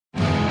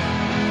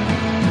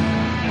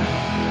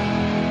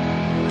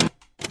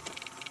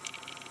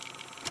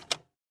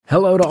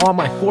Hello to all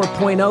my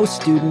 4.0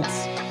 students.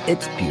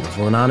 It's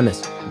Beautiful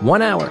Anonymous.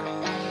 1 hour,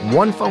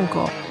 one phone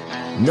call,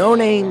 no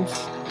names,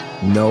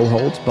 no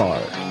holds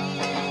barred.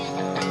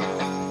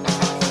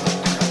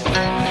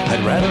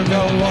 I'd rather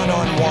go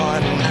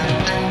one-on-one.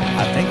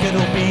 I think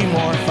it'll be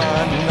more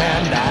fun,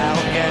 and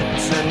I'll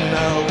get to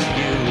know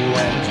you,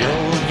 and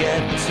you'll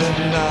get to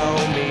know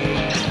me.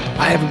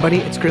 Hi, everybody.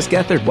 It's Chris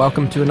Gethard.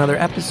 Welcome to another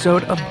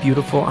episode of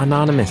Beautiful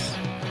Anonymous.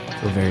 I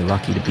feel very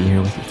lucky to be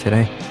here with you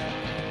today.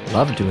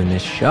 Love doing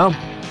this show.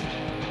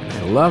 And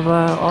I love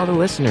all the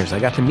listeners. I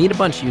got to meet a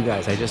bunch of you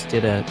guys. I just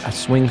did a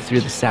swing through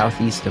the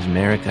southeast of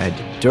America. I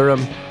did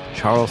Durham,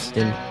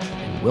 Charleston,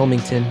 and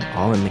Wilmington,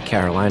 all in the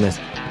Carolinas.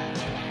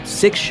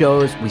 6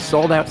 shows. We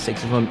sold out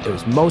 6 of them. It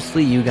was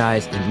mostly you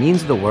guys. It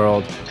means the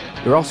world.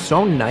 You're all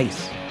so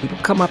nice. People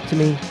come up to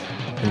me,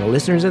 and the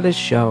listeners of this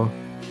show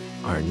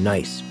are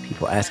nice.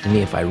 People asking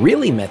me if I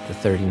really met the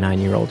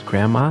 39-year-old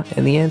grandma,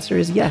 and the answer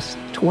is yes,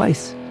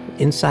 twice.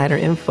 Insider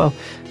info.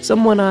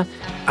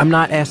 I'm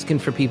not asking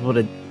for people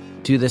to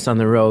do this on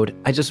the road.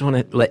 I just want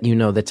to let you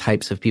know the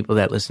types of people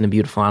that listen to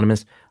Beautiful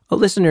Anonymous. A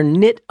listener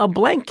knit a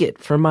blanket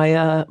for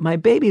my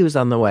baby who's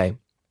on the way.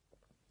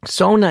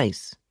 So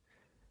nice.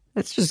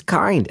 That's just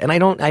kind. And I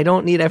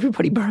don't need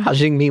everybody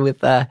barraging me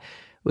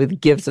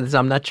with gifts.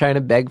 I'm not trying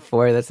to beg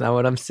for it. That's not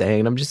what I'm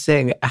saying. I'm just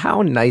saying,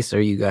 how nice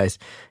are you guys?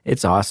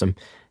 It's awesome.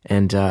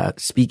 And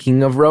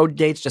speaking of road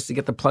dates, just to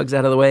get the plugs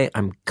out of the way,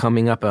 I'm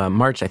coming up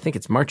March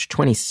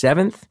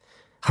 27th,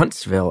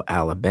 Huntsville,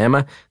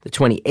 Alabama. The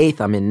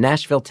 28th, I'm in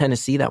Nashville,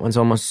 Tennessee. That one's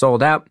almost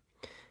sold out.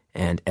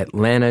 And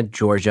Atlanta,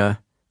 Georgia,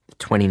 the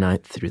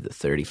 29th through the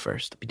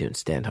 31st. I'll be doing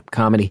stand-up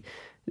comedy.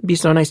 It'd be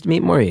so nice to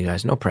meet more of you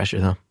guys. No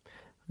pressure, though.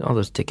 All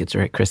those tickets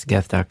are at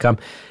chrisgeth.com.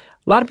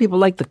 A lot of people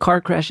liked the car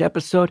crash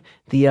episode.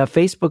 The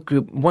Facebook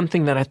group, one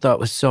thing that I thought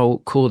was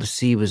so cool to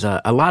see was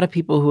a lot of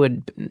people who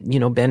had,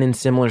 been in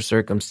similar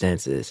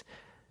circumstances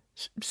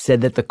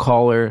said that the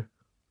caller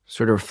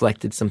sort of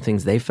reflected some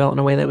things they felt in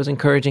a way that was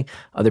encouraging.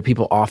 Other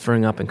people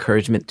offering up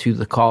encouragement to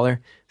the caller.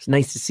 It's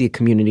nice to see a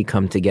community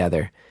come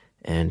together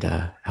and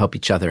help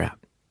each other out.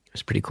 It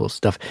was pretty cool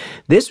stuff.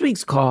 This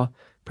week's call,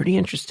 pretty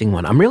interesting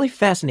one. I'm really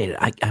fascinated.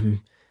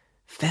 I'm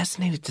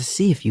fascinated to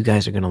see if you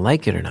guys are going to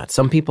like it or not.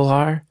 Some people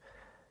are.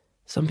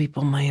 Some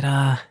people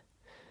might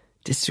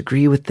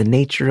disagree with the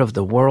nature of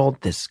the world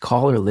this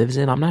caller lives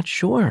in. I'm not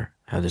sure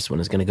how this one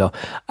is going to go.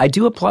 I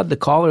do applaud the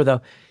caller,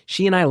 though.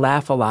 She and I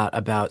laugh a lot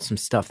about some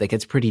stuff that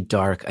gets pretty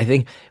dark. I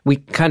think we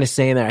kind of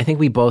say in there, I think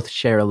we both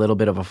share a little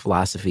bit of a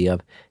philosophy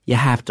of you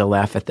have to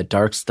laugh at the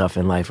dark stuff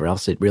in life or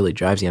else it really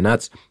drives you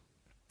nuts.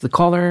 The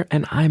caller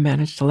and I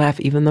managed to laugh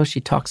even though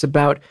she talks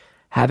about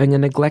having a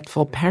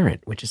neglectful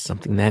parent, which is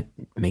something that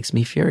makes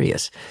me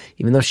furious.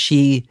 Even though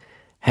she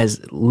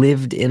has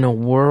lived in a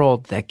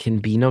world that can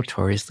be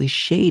notoriously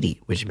shady,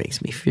 which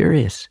makes me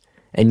furious.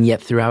 And yet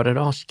throughout it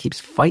all, she keeps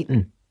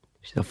fighting.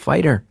 She's a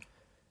fighter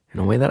in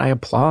a way that I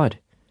applaud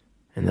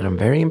and that I'm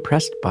very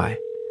impressed by.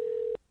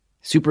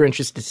 Super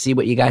interested to see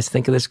what you guys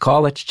think of this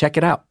call. Let's check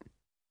it out.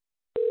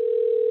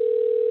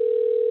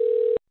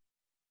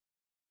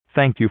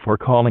 Thank you for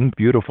calling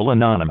Beautiful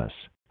Anonymous.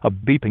 A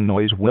beeping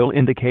noise will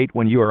indicate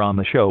when you are on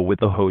the show with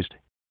the host.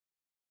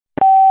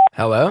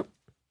 Hello?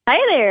 Hi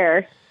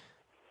there.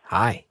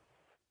 Hi.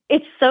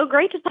 It's so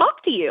great to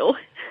talk to you.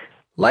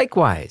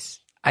 Likewise.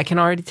 I can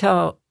already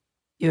tell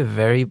you have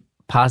very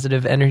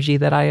positive energy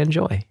that I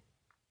enjoy.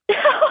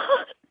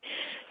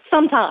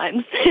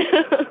 Sometimes.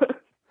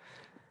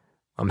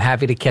 I'm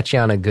happy to catch you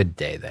on a good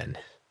day then.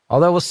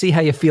 Although we'll see how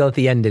you feel at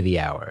the end of the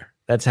hour.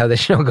 That's how the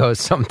show goes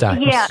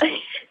sometimes. Yeah.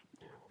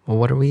 Well,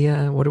 what are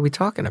we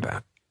talking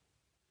about?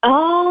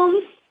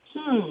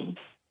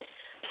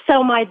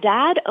 So my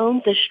dad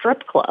owns a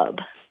strip club.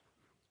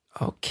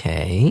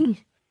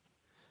 Okay.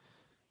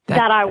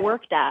 That I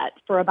worked at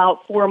for about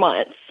 4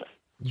 months.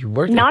 You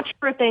worked Not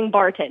stripping,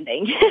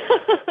 bartending.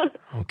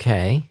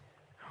 Okay.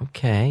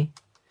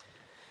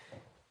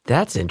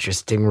 That's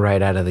interesting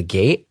right out of the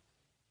gate.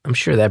 I'm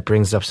sure that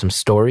brings up some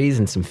stories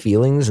and some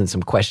feelings and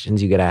some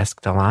questions you get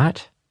asked a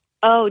lot.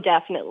 Oh,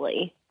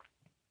 definitely.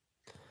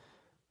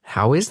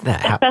 How is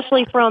that?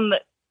 Especially from...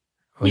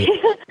 Oh, yeah.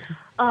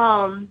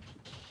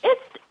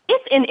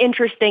 It's an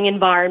interesting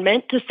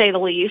environment, to say the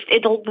least.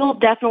 Will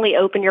definitely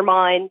open your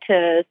mind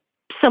to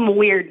some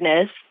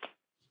weirdness.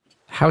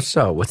 How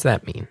so? What's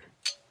that mean?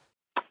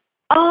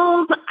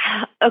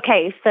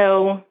 Okay,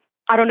 so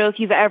I don't know if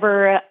you've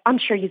ever... I'm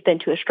sure you've been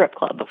to a strip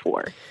club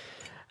before.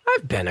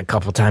 I've been a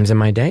couple times in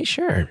my day,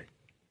 sure.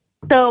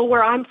 So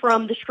where I'm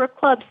from, the strip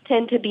clubs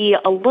tend to be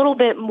a little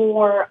bit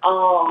more...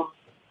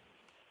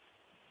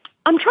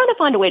 I'm trying to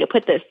find a way to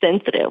put this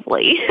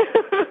sensitively.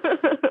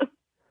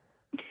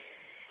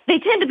 They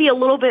tend to be a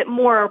little bit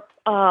more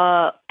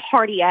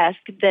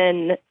party-esque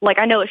than, like,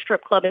 I know a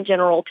strip club in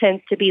general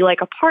tends to be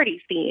like a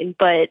party scene,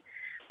 but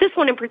this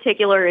one in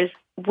particular is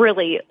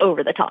really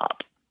over the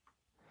top.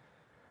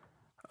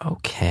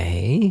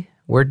 Okay.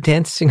 We're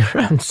dancing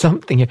around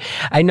something here.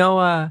 I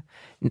know,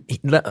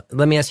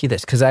 let me ask you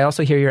this, because I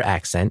also hear your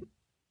accent.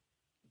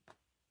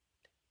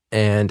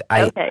 And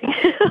Okay.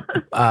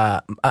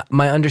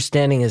 my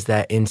understanding is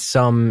that in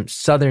some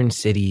southern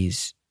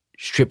cities,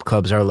 strip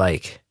clubs are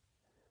like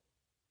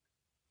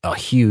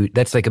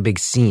that's like a big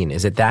scene.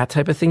 Is it that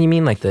type of thing you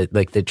mean? Like the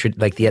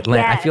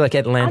Atlanta? I Yes. feel like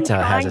Atlanta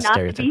I'm has a trying not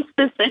stereotype. to be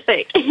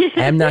specific.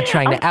 I'm not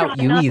trying to out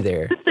you not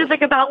either.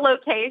 Specific about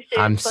location.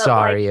 I'm but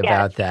sorry like,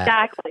 about yes,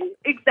 that.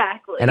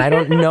 Exactly. And I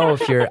don't know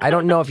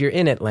if you're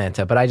in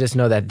Atlanta, but I just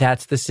know that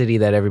that's the city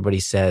that everybody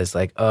says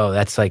like, oh,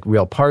 that's like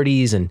real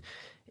parties. And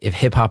if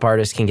hip hop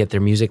artists can get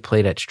their music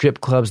played at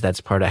strip clubs,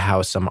 that's part of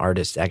how some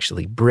artists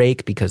actually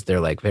break, because they're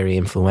like very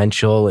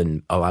influential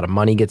and a lot of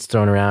money gets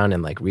thrown around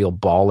and like real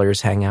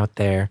ballers hang out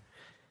there.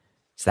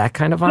 It's that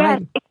kind of vibe?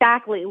 Yes,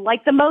 exactly.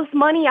 Like the most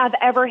money I've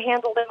ever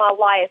handled in my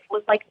life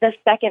was like the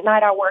second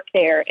night I worked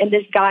there, and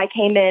this guy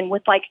came in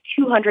with like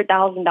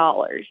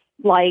 $200,000.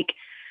 Like,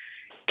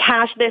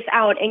 cash this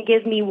out and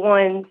give me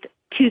ones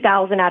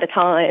 $2,000 at a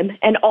time,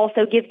 and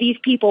also give these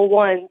people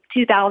ones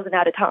 $2,000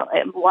 at a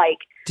time. Like,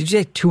 did you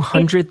say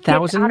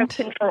 200,000? Out of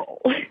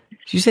control. Did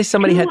you say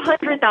somebody had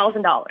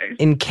 $200,000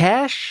 in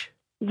cash?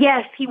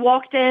 Yes, he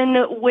walked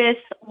in with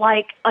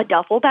like a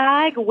duffel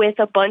bag with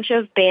a bunch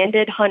of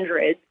banded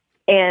hundreds,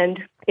 and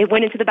it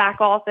went into the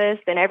back office.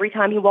 And every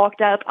time he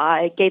walked up,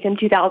 I gave him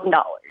 $2,000.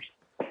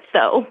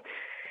 So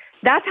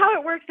that's how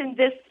it works in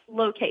this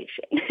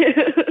location.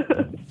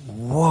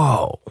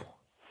 Whoa.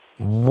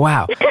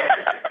 Wow.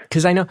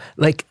 Because I know,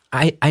 like,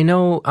 I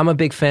know I'm a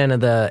big fan of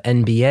the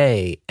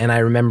NBA, and I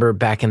remember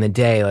back in the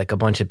day, like, a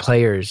bunch of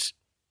players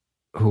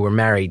who were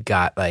married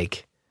got,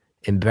 like,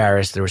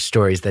 embarrassed. There were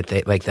stories that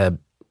they, like, I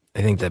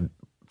think the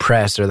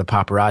press or the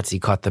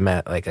paparazzi caught them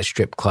at, like, a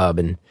strip club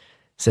and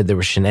said there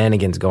were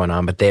shenanigans going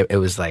on, but it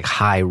was, like,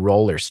 high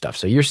roller stuff.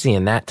 So you're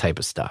seeing that type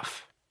of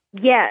stuff.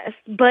 Yes,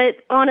 but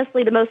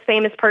honestly, the most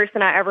famous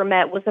person I ever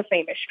met was a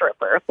famous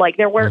stripper. Like,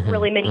 there weren't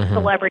really many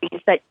celebrities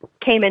that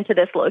came into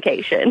this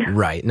location.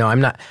 Right. No, I'm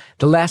not.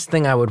 The last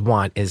thing I would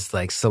want is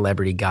like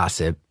celebrity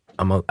gossip.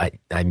 I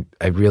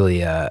really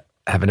have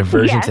an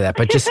aversion to that.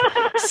 But just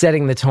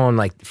setting the tone,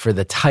 like, for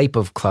the type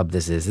of club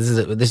this is.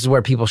 This is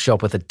where people show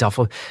up with a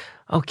duffel.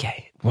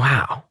 Okay.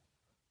 Wow.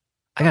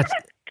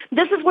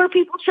 This is where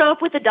people show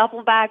up with a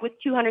duffel bag with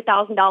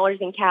 $200,000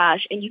 in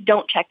cash, and you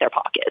don't check their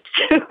pockets.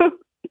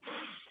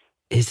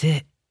 Is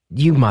it?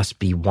 You must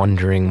be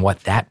wondering what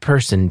that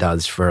person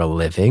does for a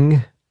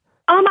living.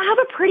 I have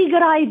a pretty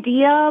good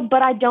idea,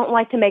 but I don't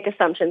like to make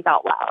assumptions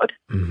out loud.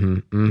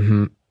 I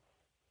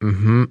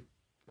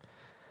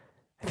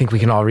think we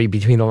can all read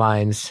between the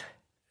lines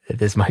that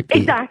this might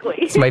be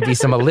This might be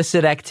some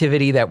illicit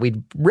activity that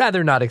we'd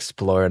rather not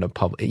explore in a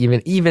public,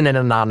 even an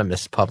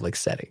anonymous public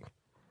setting.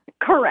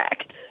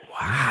 Correct.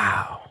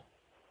 Wow.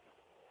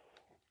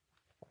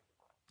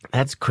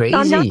 That's crazy.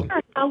 I'm not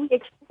sure how we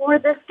explore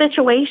this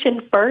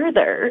situation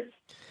further.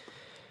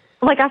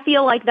 Like, I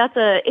feel like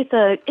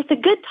it's a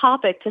good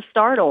topic to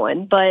start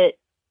on, but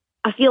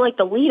I feel like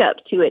the lead up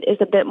to it is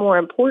a bit more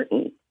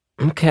important.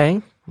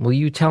 Okay. Will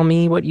you tell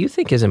me what you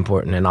think is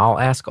important, and I'll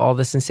ask all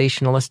the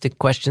sensationalistic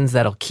questions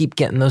that'll keep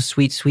getting those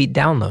sweet, sweet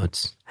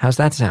downloads. How's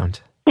that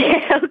sound?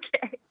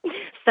 Okay.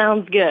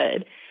 Sounds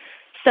good.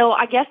 So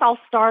I guess I'll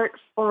start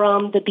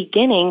from the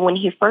beginning when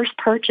he first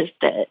purchased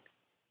it.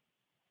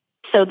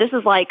 So this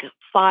is like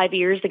 5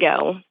 years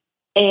ago.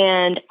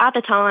 And at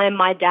the time,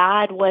 my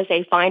dad was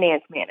a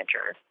finance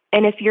manager.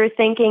 And if you're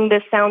thinking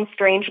this sounds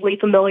strangely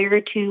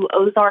familiar to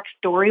Ozark's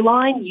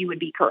storyline, you would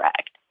be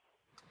correct.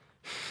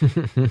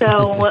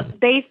 So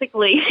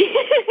basically,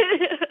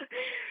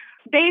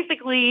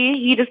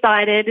 he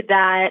decided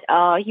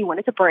that he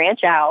wanted to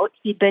branch out.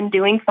 He'd been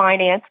doing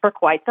finance for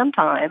quite some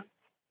time,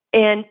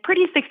 and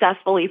pretty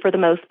successfully for the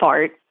most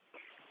part.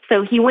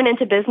 So he went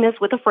into business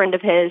with a friend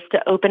of his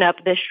to open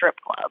up this strip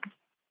club.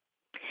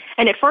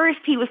 And at first,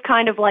 he was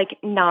kind of like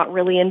not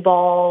really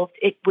involved.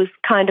 It was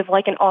kind of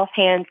like an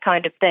offhand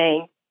kind of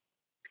thing.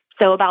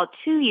 So about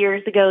 2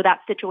 years ago, that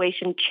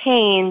situation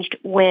changed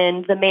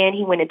when the man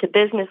he went into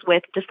business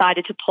with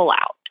decided to pull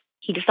out.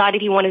 He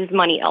decided he wanted his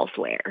money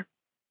elsewhere.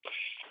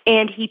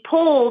 And he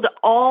pulled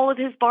all of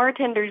his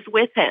bartenders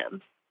with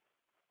him.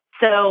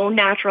 So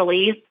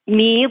naturally,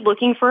 me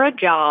looking for a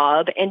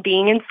job and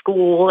being in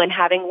school and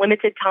having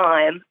limited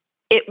time,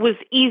 it was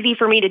easy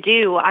for me to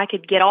do. I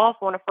could get off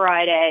on a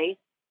Friday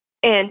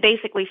and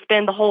basically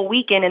spend the whole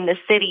weekend in the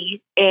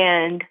city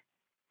and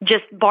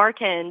just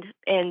bartend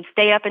and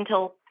stay up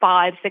until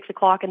 5, 6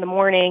 o'clock in the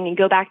morning and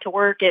go back to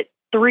work at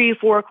 3,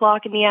 4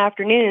 o'clock in the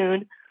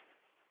afternoon.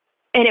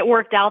 And it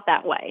worked out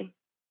that way.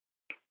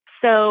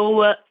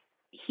 So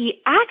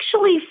he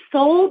actually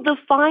sold the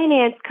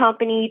finance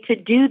company to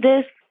do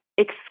this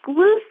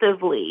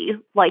exclusively,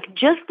 like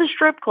just the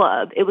strip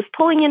club. It was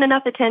pulling in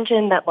enough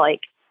attention that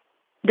like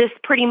this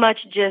pretty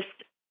much just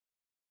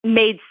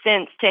made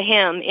sense to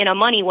him in a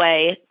money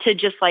way to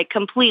just like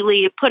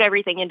completely put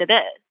everything into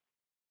this.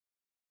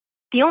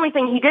 The only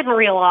thing he didn't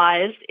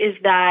realize is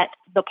that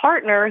the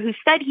partner who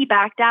said he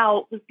backed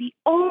out was the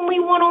only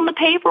one on the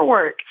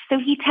paperwork. So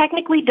he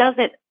technically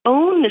doesn't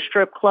own the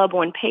strip club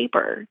on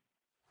paper.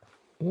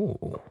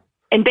 Ooh.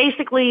 And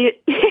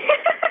basically,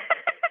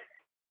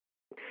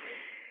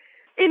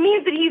 it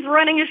means that he's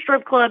running a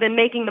strip club and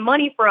making the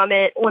money from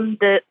it on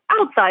the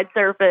outside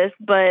surface,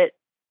 but,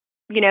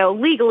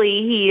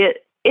 legally he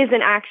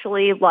isn't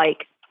actually,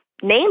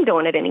 named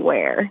on it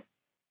anywhere.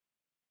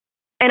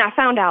 And I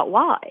found out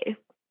why.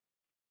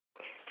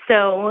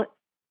 So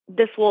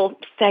this will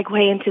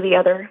segue into the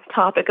other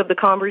topic of the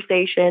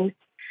conversation.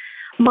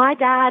 My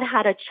dad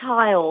had a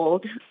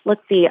child.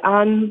 Let's see,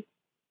 I'm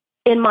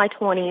in my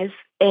 20s,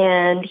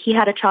 and he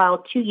had a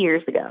child 2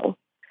 years ago.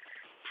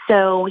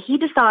 So he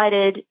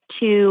decided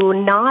to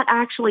not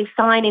actually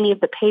sign any of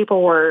the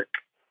paperwork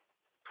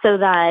so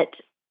that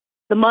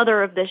the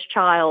mother of this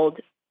child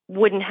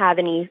wouldn't have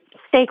any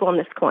stake on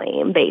this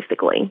claim,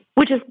 basically,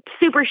 which is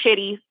super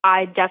shitty.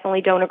 I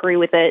definitely don't agree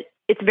with it.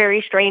 It's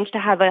very strange to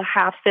have a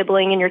half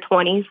sibling in your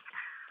 20s.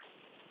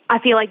 I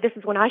feel like this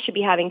is when I should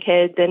be having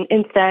kids, and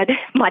instead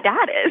my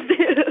dad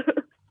is.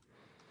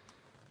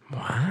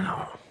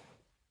 Wow.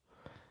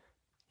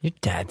 Your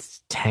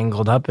dad's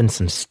tangled up in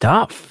some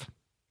stuff.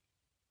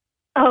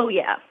 Oh,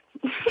 yeah.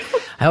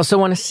 I also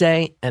want to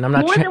say, and I'm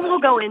not more than we'll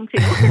go into.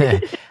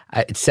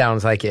 It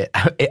sounds like it.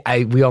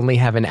 We only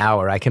have an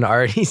hour. I can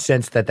already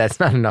sense that that's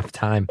not enough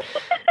time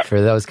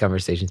for those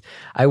conversations.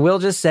 I will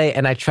just say,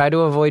 and I try to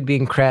avoid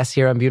being crass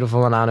here on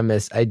Beautiful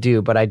Anonymous. I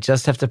do, but I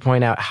just have to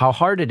point out how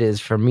hard it is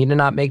for me to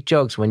not make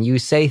jokes when you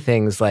say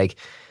things like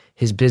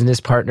his business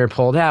partner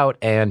pulled out,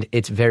 and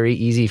it's very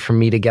easy for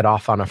me to get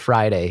off on a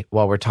Friday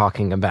while we're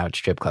talking about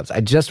strip clubs.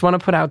 I just want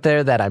to put out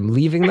there that I'm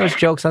leaving those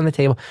jokes on the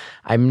table.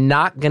 I'm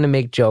not going to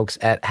make jokes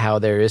at how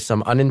there is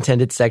some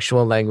unintended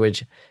sexual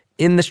language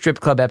in the strip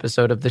club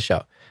episode of the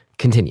show.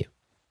 Continue.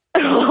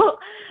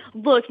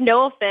 Look,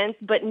 no offense,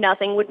 but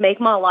nothing would make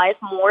my life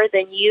more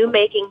than you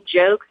making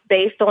jokes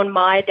based on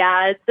my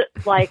dad's,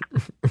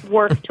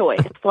 work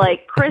choice.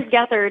 Chris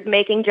Gethard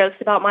making jokes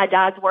about my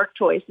dad's work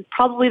choice is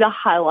probably the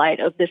highlight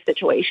of this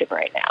situation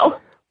right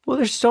now. Well,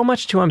 there's so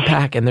much to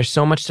unpack, and there's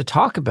so much to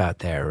talk about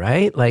there,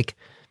 right?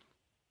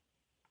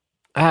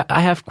 I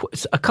have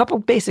a couple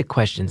basic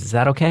questions. Is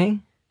that okay?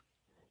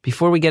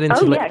 Before we get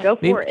into go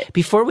for it.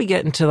 Before we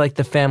get into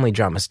the family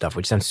drama stuff,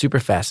 which sounds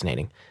super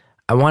fascinating,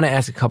 I want to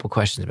ask a couple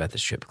questions about the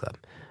strip club.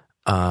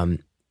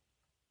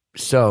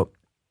 So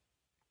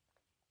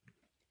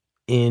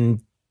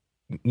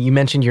you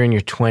mentioned you're in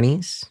your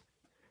 20s.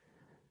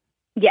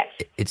 Yes.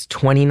 It's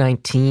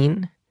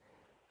 2019.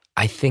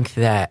 I think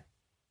that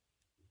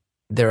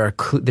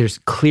there's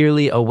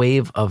clearly a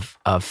wave of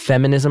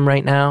feminism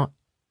right now,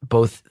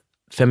 both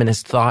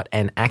feminist thought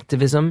and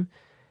activism,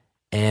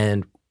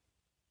 and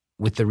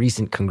with the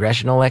recent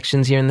congressional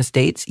elections here in the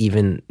States,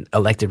 even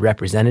elected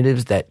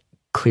representatives that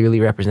clearly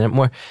represent it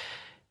more.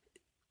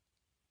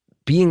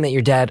 Being that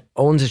your dad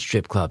owns a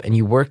strip club and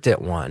you worked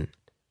at one,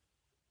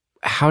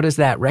 how does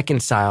that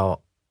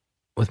reconcile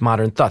with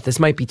modern thought? This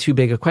might be too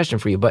big a question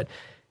for you, but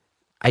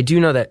I do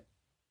know that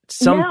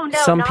some not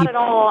people, at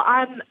all.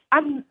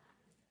 I'm.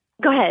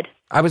 Go ahead.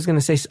 I was going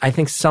to say, I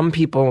think some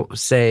people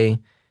say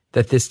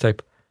that this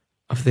type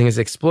of thing is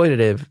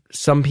exploitative.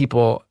 Some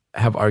people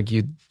have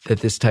argued that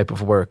this type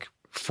of work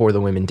for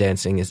the women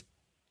dancing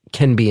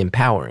can be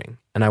empowering.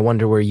 And I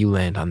wonder where you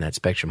land on that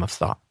spectrum of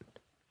thought.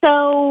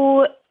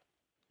 So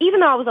even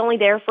though I was only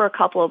there for a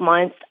couple of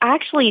months, I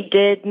actually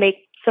did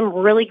make some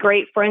really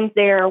great friends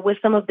there with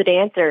some of the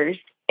dancers.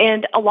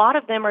 And a lot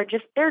of them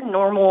they're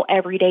normal,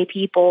 everyday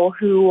people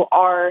who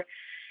are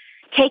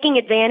taking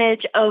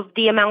advantage of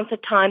the amounts of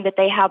time that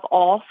they have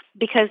off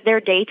because their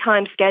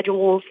daytime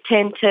schedules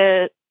tend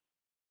to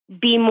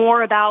be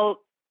more about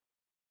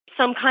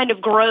some kind of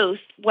growth,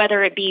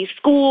 whether it be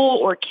school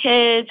or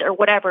kids or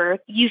whatever.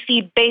 You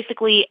see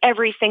basically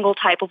every single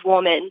type of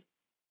woman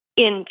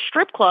in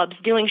strip clubs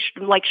doing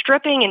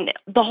stripping and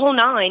the whole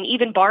nine.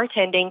 Even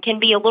bartending can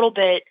be a little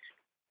bit,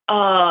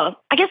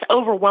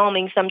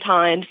 overwhelming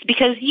sometimes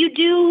because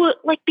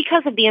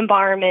because of the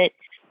environment,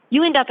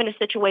 you end up in a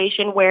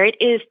situation where it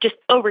is just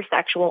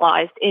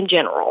over-sexualized in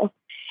general.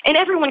 And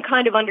everyone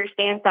kind of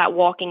understands that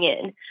walking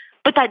in.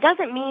 But that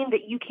doesn't mean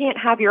that you can't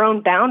have your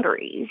own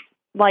boundaries.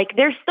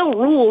 There's still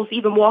rules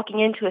even walking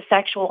into a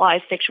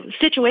sexualized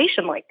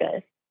situation like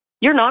this.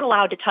 You're not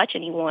allowed to touch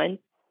anyone.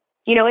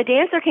 A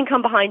dancer can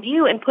come behind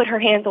you and put her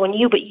hands on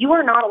you, but you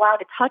are not allowed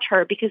to touch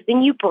her because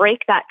then you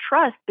break that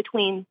trust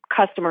between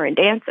customer and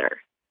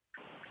dancer.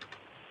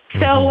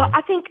 So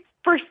I think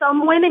for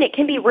some women it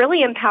can be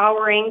really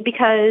empowering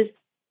because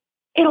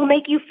it'll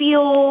make you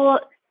feel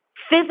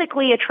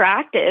physically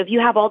attractive.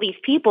 You have all these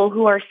people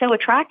who are so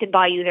attracted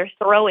by you, they're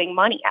throwing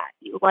money at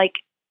you.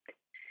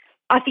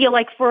 I feel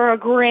like for a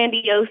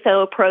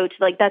grandioso approach,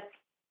 that's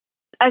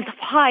as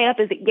high up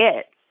as it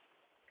gets.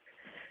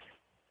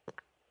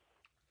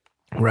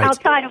 Right.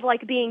 Outside of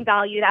being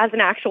valued as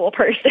an actual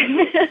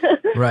person.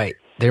 Right.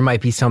 There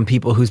might be some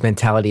people whose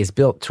mentality is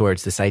built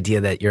towards this idea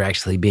that you're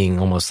actually being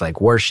almost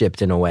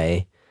worshipped in a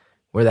way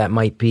where that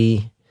might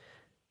be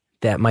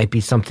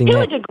something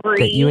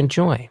that you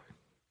enjoy.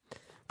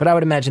 But I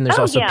would imagine there's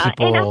also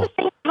people. And at the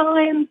same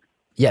time.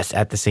 Yes.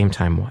 At the same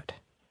time, what?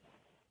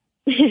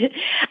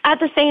 At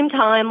the same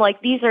time,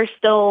 these are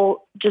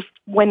still just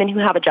women who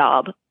have a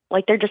job.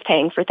 Like, they're just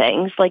paying for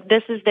things. Like,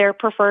 this is their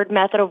preferred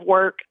method of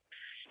work.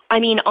 I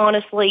mean,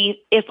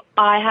 honestly, if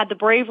I had the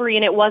bravery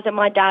and it wasn't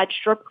my dad's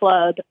strip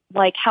club,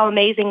 like, how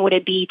amazing would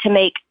it be to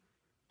make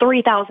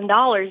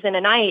 $3,000 in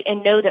a night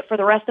and know that for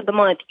the rest of the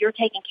month you're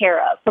taken care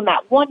of from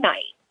that one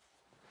night?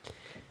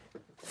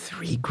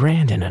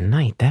 $3,000 in a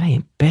night. That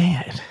ain't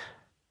bad.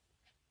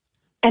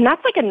 And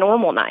that's like a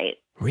normal night.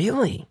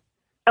 Really?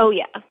 Oh,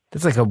 yeah.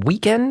 That's like a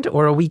weekend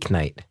or a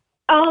weeknight?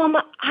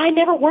 I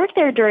never worked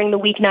there during the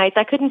weeknights.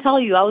 I couldn't tell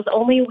you. I was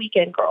only a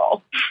weekend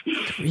girl.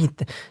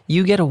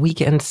 You get a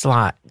weekend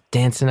slot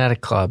dancing at a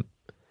club.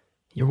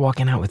 You're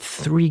walking out with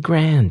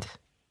 $3,000.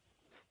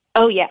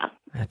 Oh, yeah.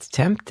 That's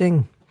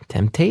tempting.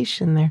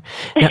 Temptation there.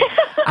 Now,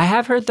 I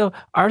have heard, though,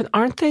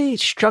 aren't they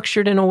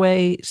structured in a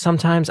way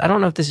sometimes? I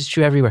don't know if this is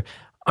true everywhere.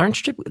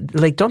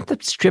 Don't the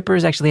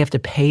strippers actually have to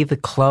pay the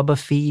club a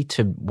fee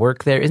to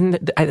work there?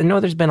 I know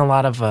there's been a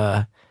lot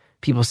of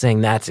people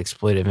saying that's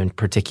exploitive in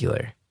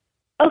particular.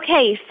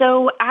 Okay,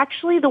 so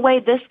actually the way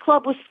this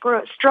club was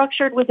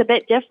structured was a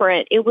bit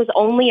different. It was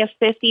only a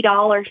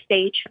 $50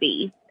 stage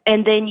fee.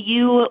 And then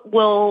you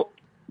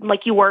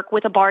work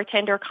with a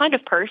bartender kind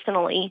of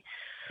personally.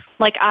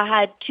 Like, I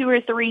had 2 or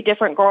 3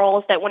 different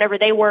girls that whenever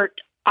they worked,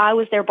 I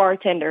was their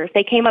bartender. If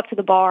they came up to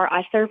the bar,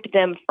 I served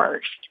them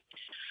first.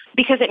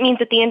 Because it means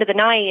at the end of the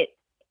night,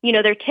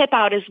 their tip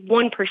out is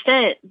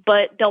 1%,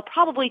 but they'll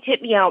probably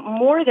tip me out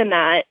more than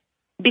that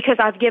because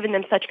I've given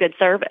them such good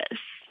service.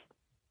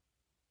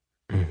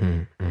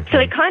 So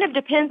it kind of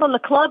depends on the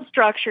club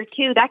structure,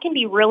 too. That can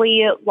be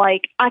really,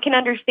 I can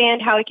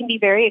understand how it can be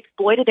very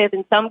exploitative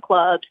in some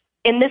clubs.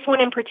 In this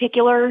one in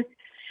particular,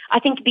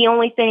 I think the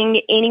only thing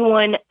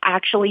anyone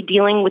actually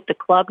dealing with the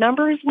club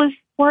numbers was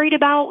worried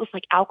about was,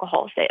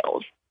 alcohol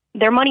sales.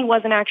 Their money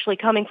wasn't actually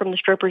coming from the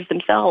strippers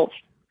themselves.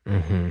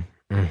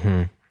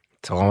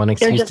 It's all an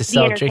excuse to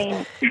sell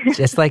drinks.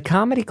 Just like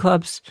comedy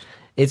clubs.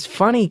 It's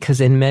funny because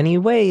in many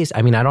ways,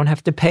 I mean, I don't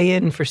have to pay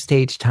in for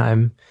stage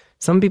time.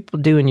 Some people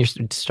do when you're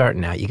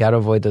starting out. You got to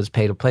avoid those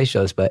pay-to-play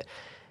shows, but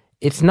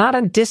it's not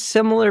a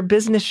dissimilar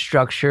business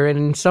structure. And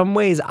in some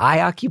ways,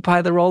 I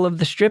occupy the role of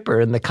the stripper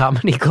in the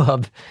comedy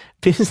club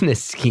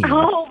business scheme.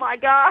 Oh, my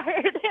God.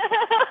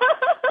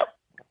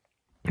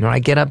 I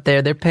get up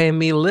there, they're paying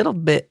me a little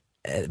bit,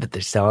 but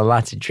they're selling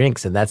lots of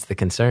drinks, and that's the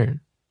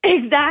concern.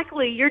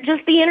 Exactly. You're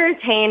just the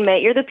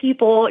entertainment. You're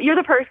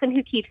the person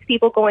who keeps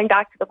people going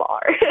back to the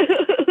bar.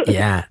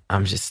 Yeah,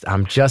 I'm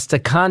just a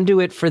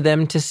conduit for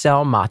them to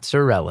sell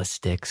mozzarella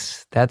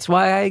sticks. That's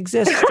why I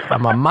exist.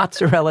 I'm a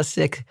mozzarella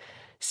stick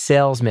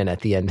salesman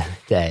at the end of the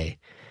day.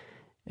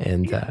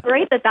 And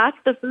great that's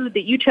the food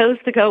that you chose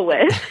to go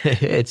with.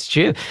 It's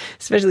true,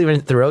 especially when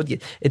it's the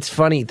road. It's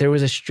funny. There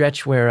was a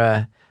stretch where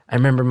I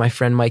remember my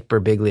friend Mike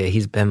Birbiglia.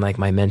 He's been like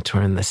my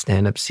mentor in the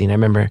stand-up scene. I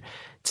remember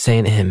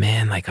saying to him,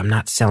 man, I'm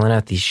not selling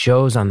out these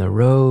shows on the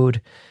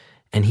road.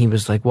 And he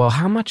was like, well,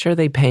 how much are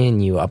they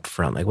paying you up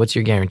front? What's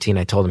your guarantee? And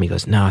I told him, he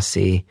goes, no,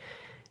 see,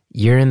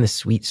 you're in the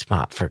sweet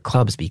spot for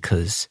clubs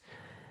because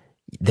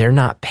they're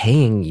not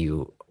paying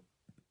you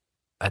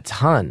a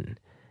ton.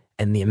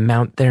 And the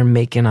amount they're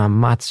making on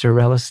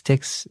mozzarella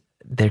sticks,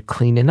 they're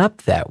cleaning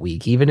up that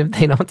week, even if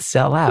they don't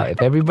sell out.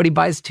 If everybody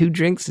buys 2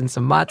 drinks and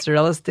some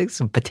mozzarella sticks,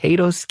 some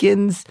potato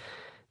skins,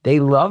 they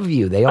love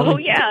you. They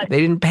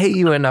didn't pay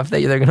you enough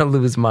that they're going to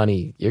lose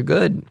money. You're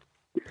good.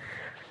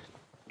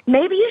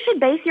 Maybe you should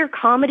base your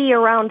comedy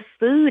around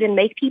food and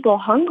make people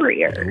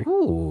hungrier.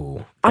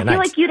 Ooh. I feel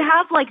like you'd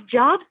have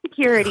job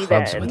security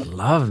clubs then. Would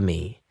love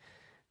me.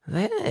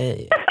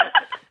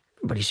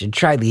 Everybody should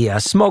try the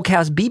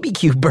Smokehouse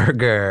BBQ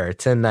burger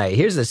tonight.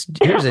 Here's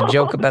a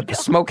joke about the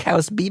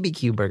Smokehouse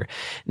BBQ burger.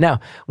 Now,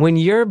 when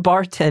you're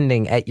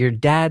bartending at your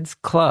dad's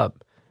club,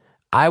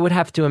 I would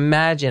have to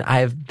imagine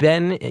I've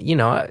been,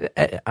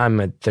 I'm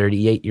a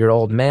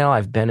 38-year-old male.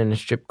 I've been in a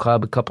strip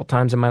club a couple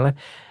times in my life.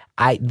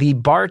 The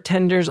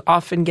bartenders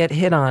often get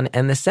hit on,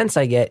 and the sense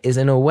I get is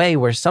in a way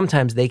where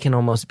sometimes they can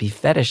almost be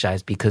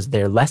fetishized because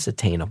they're less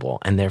attainable,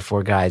 and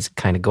therefore guys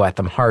kind of go at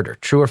them harder.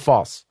 True or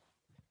false?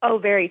 Oh,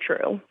 very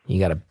true. You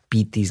got to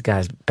beat these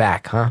guys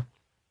back, huh?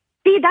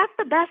 See, that's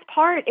the best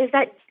part is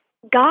that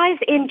guys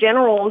in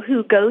general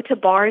who go to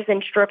bars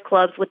and strip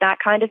clubs with that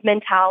kind of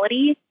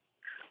mentality,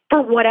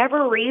 for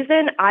whatever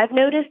reason, I've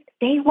noticed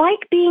they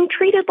like being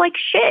treated like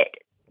shit.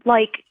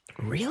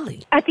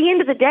 Really? At the end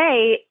of the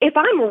day, if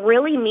I'm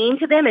really mean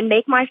to them and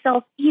make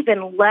myself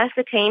even less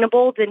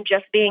attainable than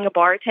just being a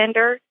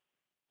bartender,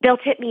 they'll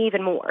tip me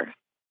even more.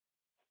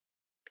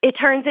 It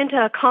turns into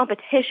a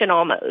competition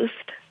almost.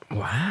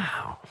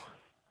 Wow.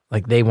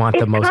 They want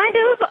the most... It's kind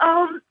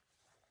of,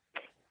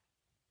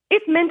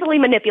 it's mentally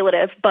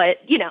manipulative, but,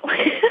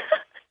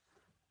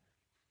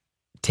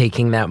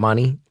 Taking that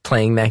money,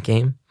 playing that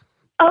game?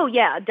 Oh,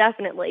 yeah,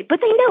 definitely. But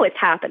they know it's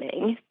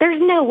happening.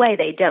 There's no way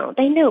they don't.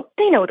 They know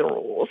the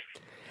rules.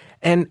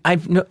 And I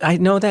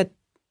know that,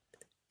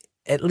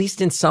 at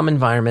least in some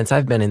environments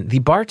I've been in, the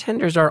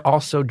bartenders are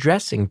also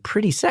dressing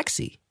pretty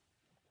sexy.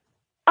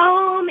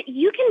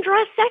 You can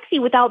dress sexy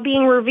without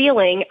being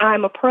revealing.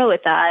 I'm a pro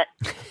at that.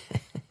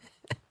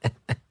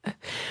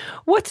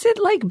 What's it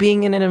like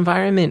being in an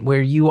environment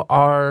where you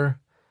are,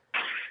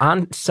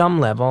 on some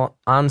level,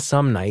 on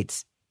some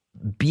nights,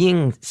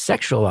 being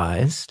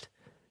sexualized,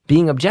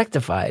 being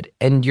objectified,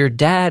 and your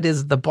dad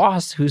is the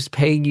boss who's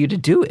paying you to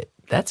do it?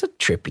 That's a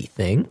trippy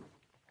thing.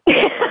 So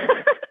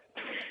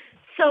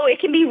it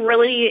can be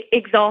really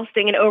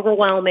exhausting and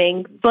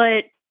overwhelming,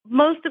 but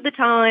most of the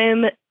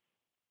time,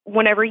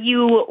 whenever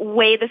you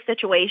weigh the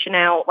situation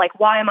out, like,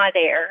 why am I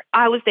there?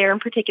 I was there in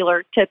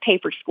particular to pay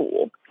for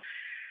school.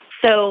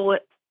 So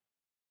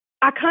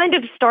I kind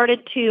of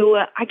started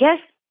to, I guess,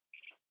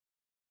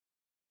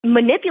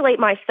 manipulate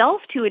myself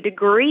to a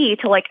degree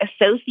to, like,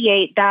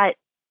 associate that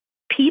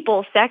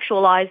people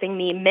sexualizing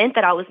me meant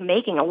that I was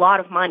making a lot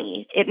of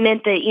money. It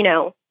meant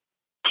that,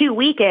 2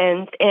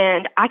 weekends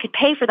and I could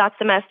pay for that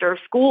semester of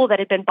school that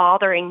had been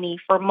bothering me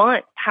for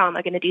months. How am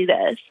I going to do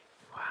this?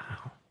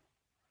 Wow.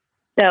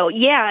 So,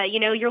 yeah,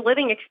 your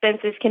living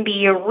expenses can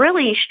be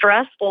really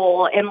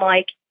stressful. And,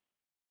 like,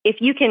 if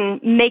you can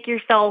make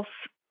yourself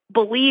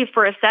believe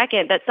for a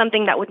second that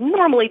something that would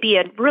normally be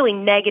a really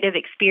negative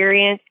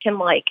experience can,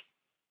 like,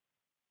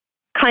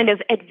 kind of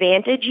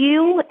advantage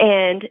you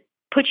and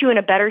put you in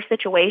a better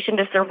situation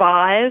to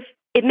survive,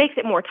 it makes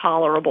it more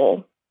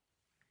tolerable.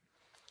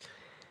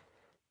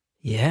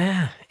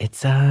 Yeah,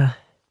 it's how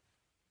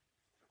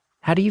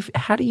do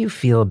you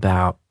feel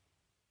about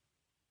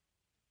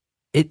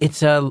it?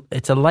 It's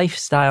a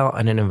lifestyle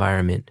and an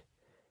environment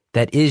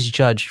that is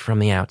judged from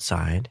the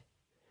outside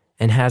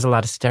and has a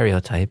lot of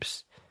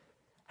stereotypes.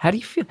 How do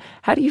you feel?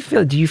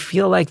 Do you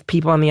feel like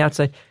people on the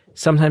outside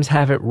sometimes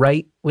have it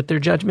right with their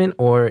judgment,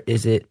 or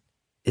is it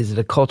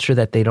a culture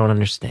that they don't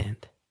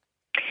understand?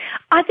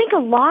 I think a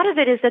lot of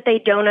it is that they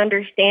don't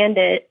understand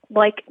it.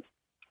 Like,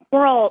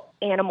 we're all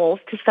animals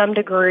to some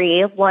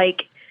degree.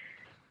 Like,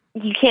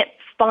 you can't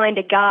find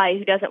a guy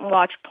who doesn't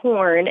watch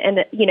porn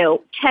and,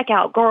 check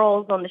out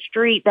girls on the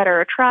street that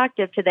are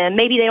attractive to them.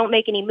 Maybe they don't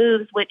make any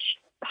moves, which,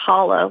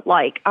 holla,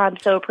 like, I'm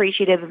so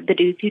appreciative of the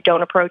dudes who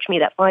don't approach me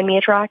that find me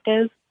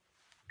attractive.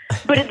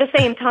 But at the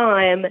same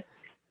time,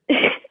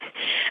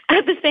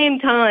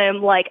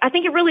 like, I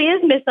think it really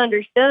is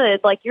misunderstood.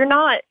 Like,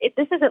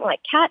 this isn't like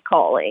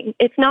catcalling.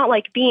 It's not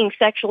like being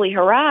sexually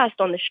harassed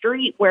on the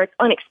street where it's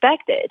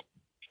unexpected.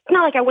 It's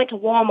not like I went to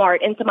Walmart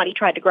and somebody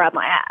tried to grab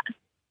my ass.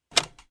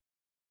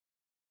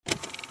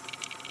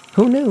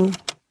 Who knew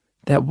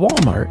that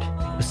Walmart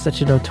was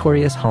such a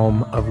notorious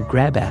home of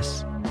grab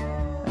ass?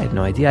 I had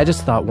no idea. I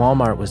just thought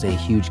Walmart was a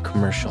huge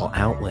commercial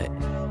outlet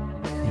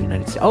in the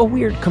United States. Oh,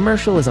 weird.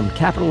 Commercialism,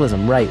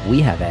 capitalism. Right, we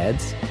have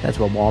ads. That's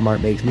what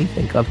Walmart makes me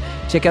think of.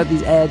 Check out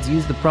these ads.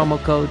 Use the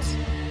promo codes.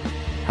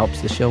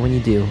 Helps the show when you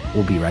do.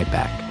 We'll be right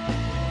back.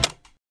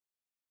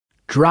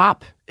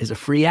 Drop is a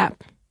free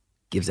app.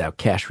 Gives out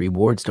cash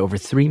rewards to over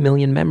 3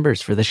 million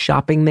members for the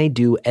shopping they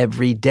do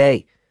every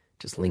day.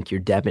 Just link your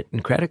debit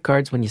and credit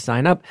cards when you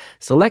sign up,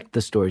 select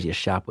the stores you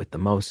shop with the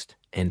most,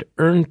 and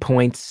earn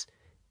points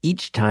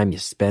each time you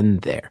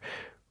spend there.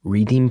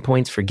 Redeem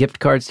points for gift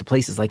cards to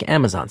places like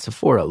Amazon,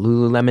 Sephora,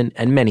 Lululemon,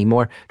 and many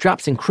more.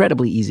 Drop's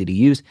incredibly easy to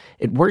use.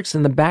 It works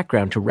in the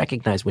background to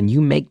recognize when you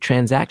make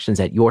transactions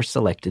at your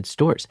selected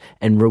stores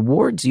and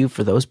rewards you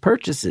for those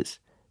purchases.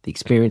 The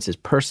experience is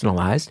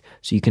personalized,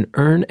 so you can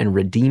earn and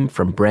redeem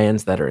from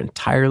brands that are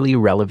entirely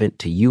relevant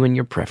to you and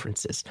your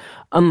preferences.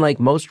 Unlike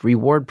most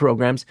reward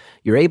programs,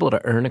 you're able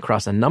to earn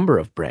across a number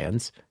of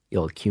brands.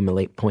 You'll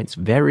accumulate points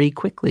very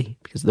quickly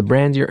because the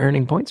brands you're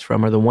earning points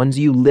from are the ones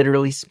you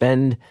literally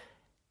spend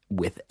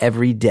with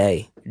every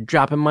day. You're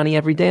dropping money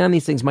every day on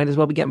these things. Might as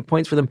well be getting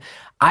points for them.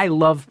 I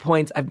love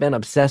points. I've been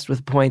obsessed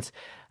with points.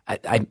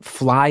 I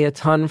fly a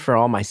ton for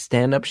all my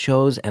stand-up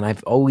shows, and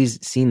I've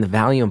always seen the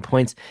value in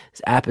points.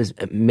 This app is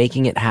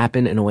making it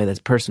happen in a way that's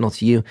personal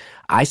to you.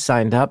 I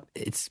signed up.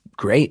 It's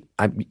great.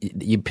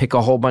 You pick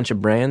a whole bunch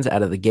of brands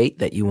out of the gate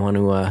that you want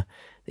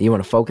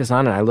to focus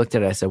on, and I looked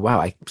at it. I said, wow,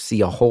 I see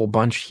a whole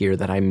bunch here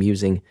that I'm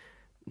using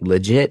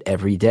legit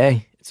every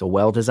day. It's a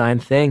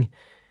well-designed thing.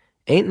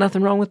 Ain't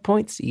nothing wrong with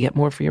points. You get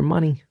more for your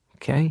money,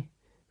 okay?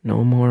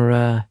 No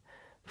more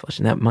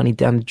flushing that money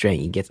down the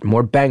drain. You get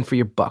more bang for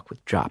your buck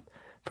with Drop.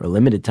 For a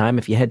limited time,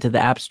 if you head to the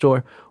App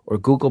Store or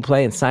Google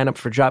Play and sign up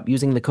for Drop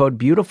using the code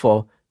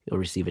BEAUTIFUL, you'll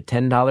receive a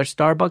 $10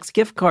 Starbucks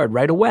gift card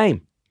right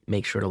away.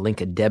 Make sure to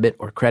link a debit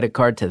or credit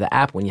card to the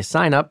app when you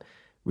sign up.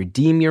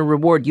 Redeem your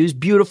reward. Use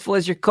BEAUTIFUL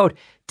as your code.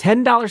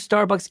 $10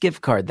 Starbucks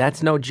gift card.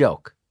 That's no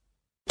joke.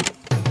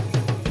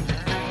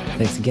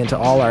 Thanks again to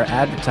all our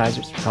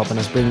advertisers for helping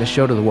us bring the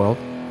show to the world.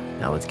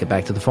 Now let's get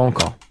back to the phone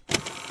call.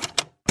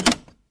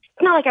 It's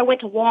not like I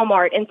went to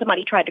Walmart and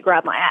somebody tried to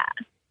grab my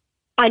ass.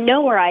 I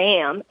know where I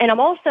am, and I'm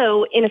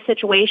also in a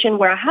situation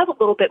where I have a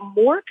little bit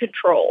more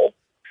control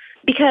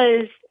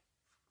because,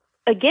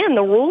 again,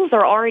 the rules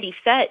are already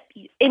set.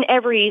 In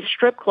every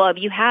strip club,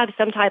 you have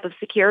some type of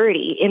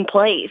security in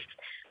place.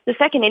 The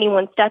second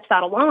anyone steps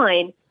out of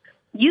line,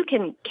 you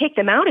can kick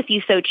them out if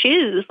you so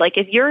choose. Like,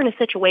 if you're in a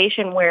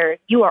situation where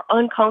you are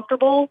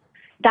uncomfortable,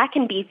 that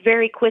can be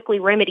very quickly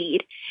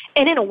remedied.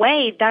 And in a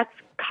way, that's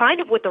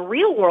kind of what the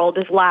real world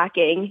is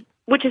lacking.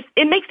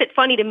 it makes it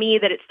funny to me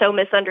that it's so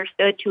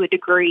misunderstood to a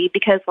degree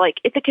because, like,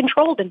 it's a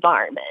controlled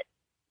environment.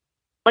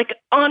 Like,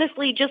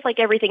 honestly, just like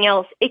everything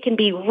else, it can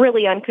be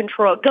really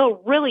uncontrolled,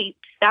 go really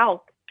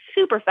south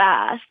super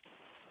fast,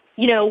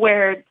 you know,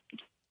 where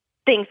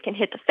things can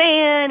hit the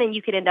fan and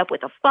you could end up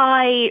with a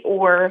fight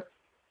or,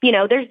 you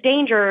know, there's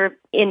danger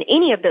in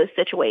any of those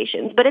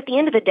situations. But at the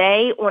end of the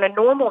day, on a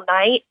normal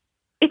night,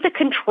 it's a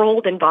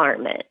controlled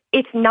environment.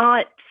 It's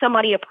not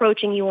somebody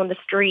approaching you on the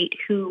street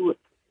who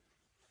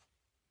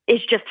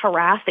is just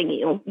harassing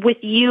you with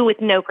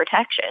no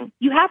protection.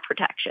 You have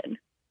protection.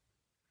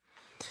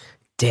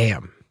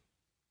 Damn.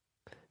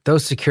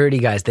 Those security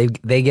guys, they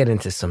get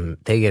into some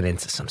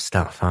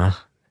stuff, huh?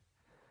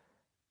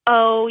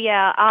 Oh,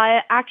 yeah.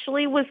 I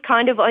actually was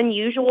kind of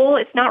unusual.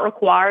 It's not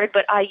required,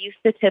 but I used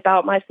to tip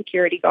out my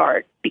security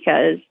guard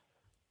because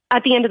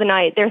at the end of the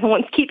night, they're the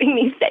ones keeping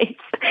me safe.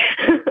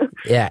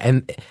 Yeah,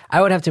 and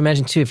I would have to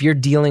imagine, too, if you're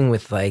dealing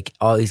with, like,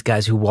 all these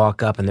guys who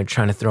walk up and they're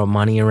trying to throw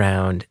money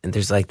around and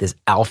there's, like, this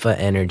alpha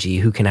energy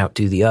who can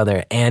outdo the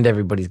other and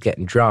everybody's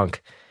getting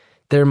drunk,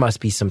 there must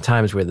be some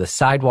times where the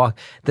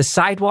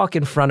sidewalk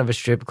in front of a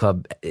strip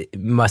club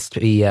must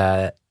be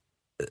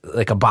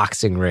like a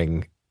boxing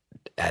ring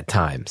at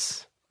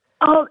times.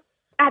 Oh,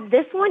 at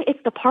this one, it's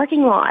the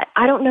parking lot.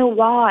 I don't know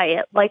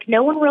why. Like,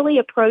 no one really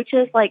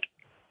approaches, like,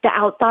 the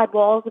outside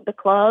walls of the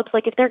clubs.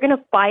 Like, if they're going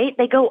to fight,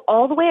 they go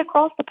all the way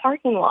across the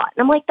parking lot.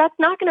 And I'm like, that's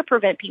not going to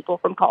prevent people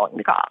from calling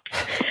the cops.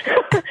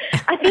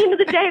 At the end of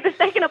the day, the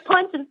second a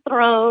punch is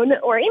thrown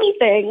or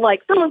anything,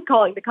 like, someone's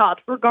calling the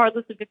cops,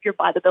 regardless of if you're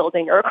by the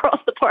building or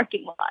across the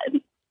parking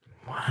lot.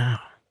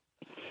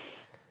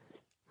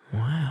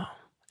 Wow.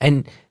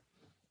 And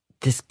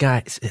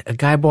a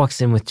guy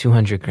walks in with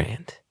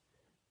 $200,000.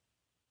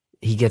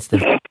 He gets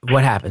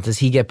what happens? Does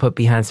he get put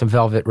behind some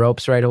velvet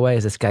ropes right away?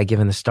 Is this guy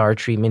given the star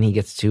treatment? He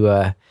gets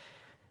to,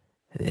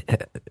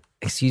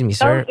 excuse me,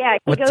 sir. Oh, yeah.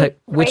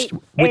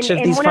 Which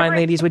of these fine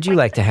ladies would you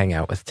like to hang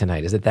out with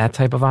tonight? Is it that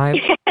type of vibe?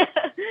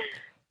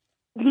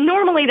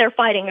 Normally they're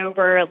fighting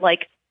over,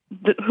 like,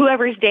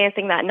 whoever's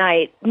dancing that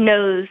night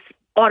knows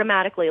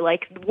automatically,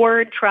 like,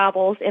 word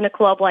travels in a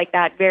club like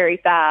that very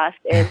fast,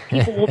 and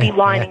people will be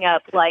lining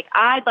up like,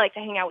 I'd like to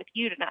hang out with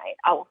you tonight.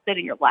 I will sit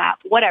in your lap,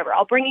 whatever.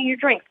 I'll bring you your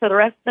drinks for the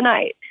rest of the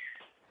night.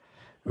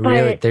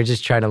 Really? They're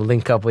just trying to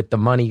link up with the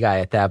money guy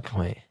at that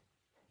point.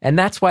 And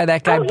that's why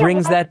that guy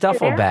brings that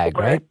duffel bag,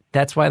 right?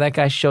 That's why that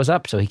guy shows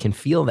up, so he can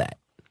feel that.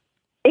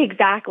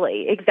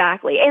 Exactly.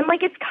 And,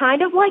 like, it's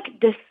kind of, like,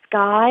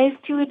 disguised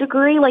to a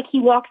degree. Like, he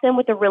walks in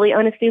with a really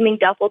unassuming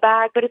duffel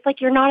bag, but it's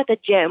like you're not at the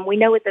gym. We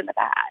know it's in the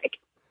bag.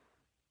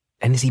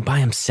 And is he by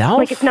himself?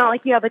 Like, it's not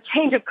like you have a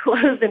change of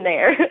clothes in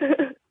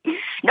there.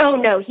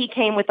 No, he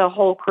came with a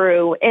whole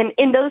crew. And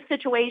in those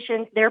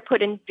situations, they're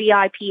put in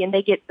VIP, and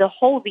they get the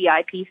whole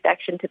VIP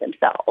section to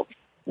themselves.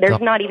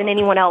 There's not even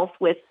anyone else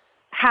with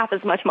half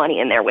as much money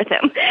in there with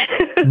him.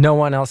 No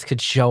one else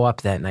could show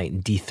up that night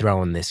and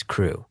dethrone this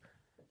crew.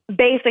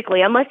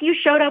 Basically, unless you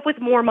showed up with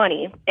more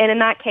money. And in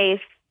that case,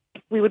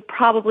 we would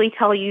probably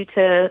tell you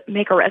to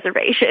make a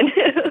reservation.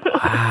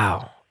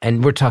 Wow.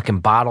 And we're talking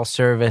bottle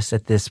service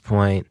at this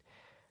point.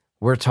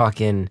 We're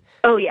talking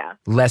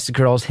less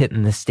girls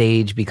hitting the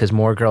stage because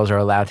more girls are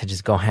allowed to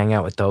just go hang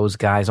out with those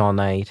guys all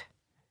night.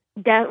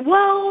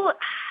 Well,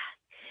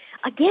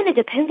 again, it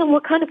depends on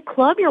what kind of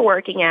club you're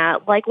working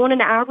at. Like, on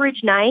an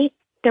average night,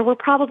 there were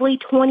probably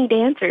 20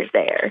 dancers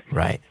there.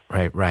 Right.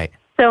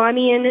 So, I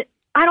mean,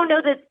 I don't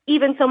know that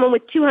even someone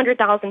with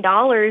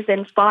 $200,000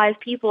 and 5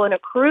 people in a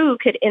crew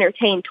could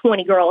entertain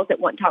 20 girls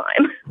at one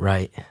time.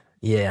 Right.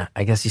 Yeah,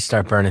 I guess you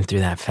start burning through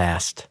that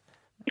fast.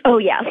 Oh,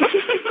 yeah.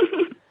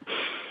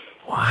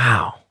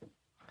 Wow.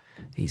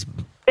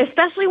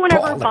 Especially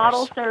whenever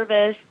bottle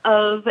service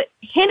of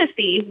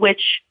Hennessy,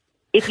 which,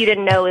 if you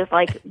didn't know, is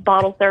like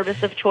bottle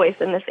service of choice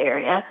in this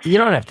area. You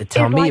don't have to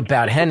tell me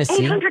about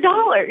Hennessy.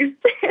 $800. You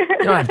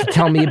don't have to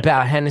tell me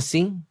about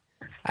Hennessy.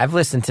 I've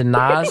listened to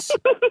Nas.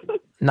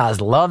 Nas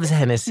loves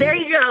Hennessy. There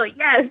you go.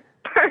 Yes.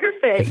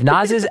 Perfect. If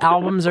Nas's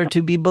albums are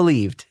to be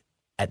believed,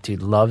 that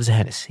dude loves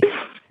Hennessy.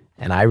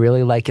 And I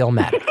really like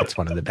Illmatic. It's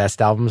one of the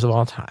best albums of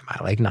all time.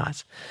 I like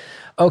Nas.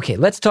 Okay,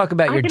 let's talk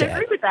about your dad. I can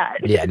agree with that.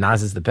 Yeah,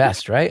 Nas is the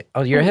best, right?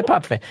 Oh, you're a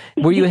hip-hop fan.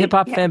 Were you a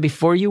hip-hop fan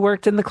before you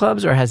worked in the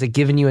clubs, or has it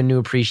given you a new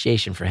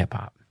appreciation for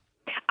hip-hop?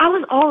 I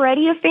was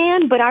already a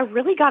fan, but I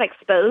really got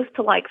exposed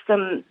to, like,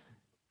 some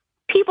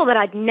people that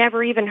I'd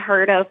never even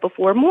heard of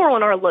before, more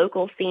on our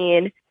local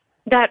scene,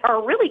 that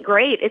are really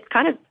great. It's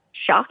kind of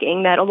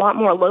shocking that a lot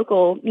more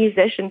local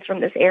musicians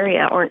from this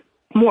area aren't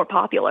more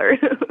popular.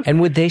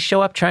 And would they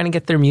show up trying to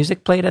get their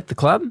music played at the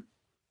club?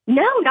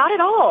 No, not at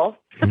all,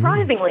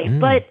 surprisingly,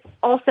 but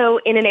also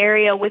in an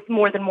area with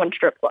more than one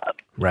strip club.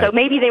 Right. So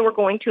maybe they were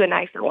going to a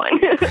nicer one.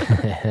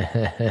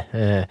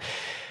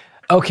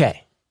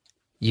 Okay,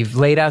 you've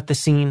laid out the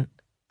scene.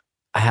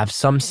 I have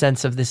some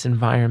sense of this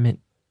environment.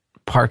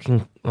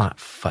 Parking lot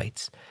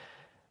fights.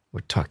 We're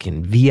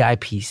talking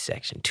VIP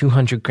section,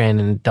 $200,000 in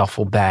a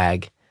duffel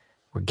bag.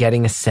 We're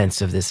getting a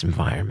sense of this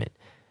environment.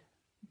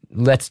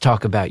 Let's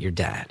talk about your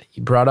dad.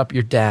 You brought up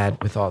your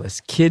dad with all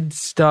this kid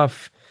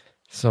stuff.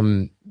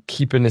 some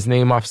keeping his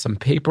name off some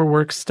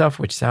paperwork stuff,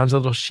 which sounds a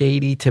little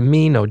shady to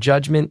me. No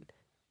judgment.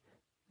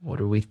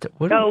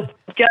 No,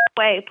 just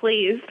away,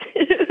 please.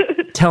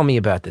 Tell me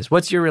about this.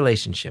 What's your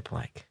relationship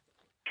like?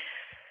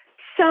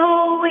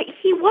 So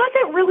he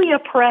wasn't really a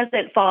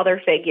present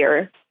father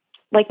figure.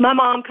 Like, my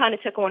mom kind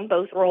of took on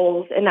both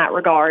roles in that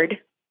regard.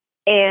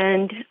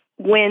 And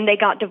when they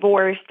got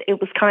divorced, it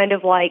was kind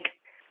of like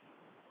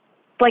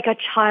a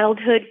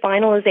childhood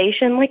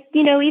finalization. Like,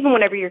 you know, even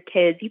whenever you're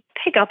kids, you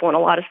pick up on a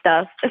lot of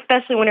stuff,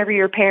 especially whenever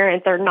your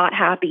parents are not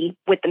happy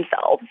with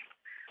themselves.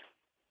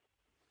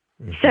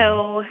 Mm-hmm.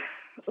 So,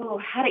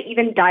 how to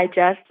even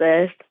digest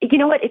this? You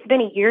know what? It's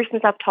been a year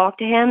since I've talked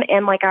to him,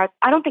 and like I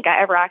don't think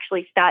I ever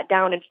actually sat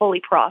down and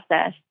fully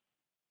processed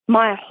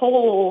my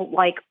whole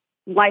like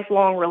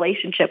lifelong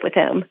relationship with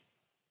him.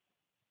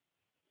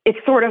 It's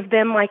sort of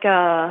been like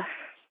an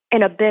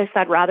abyss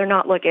I'd rather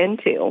not look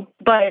into,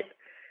 but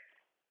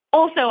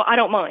also I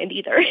don't mind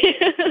either.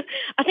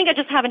 I think I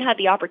just haven't had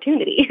the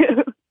opportunity.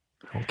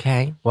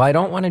 Okay. Well, I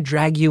don't want to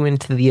drag you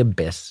into the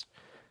abyss,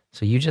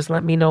 so you just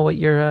let me know what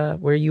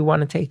where you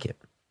want to take it.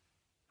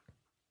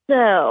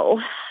 So,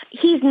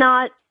 he's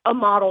not a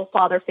model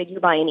father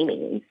figure by any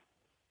means.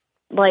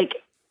 Like,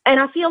 and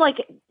I feel like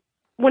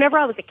whenever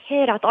I was a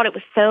kid, I thought it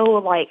was so,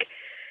 like,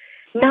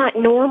 not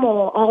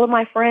normal. All of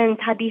my friends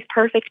had these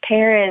perfect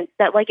parents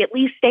that, like, at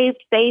least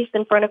saved face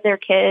in front of their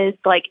kids.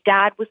 Like,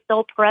 dad was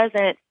still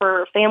present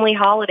for family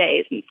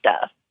holidays and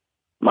stuff.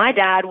 My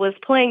dad was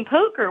playing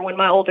poker when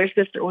my older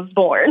sister was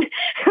born.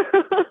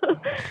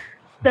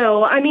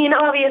 So, I mean,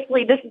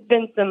 obviously, this has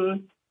been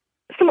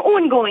some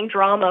ongoing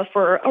drama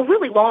for a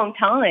really long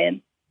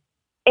time.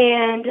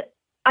 And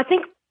I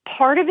think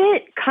part of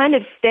it kind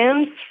of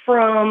stems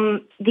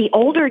from the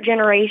older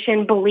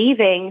generation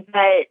believing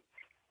that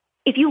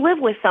if you live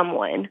with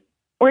someone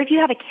or if you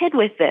have a kid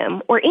with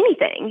them or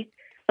anything,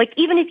 like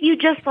even if you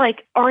just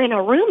like are in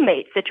a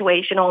roommate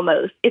situation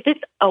almost, if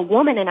it's a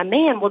woman and a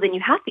man, well, then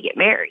you have to get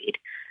married,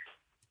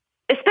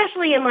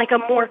 especially in like a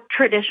more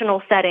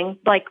traditional setting,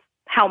 like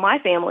how my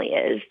family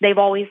is. They've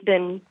always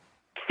been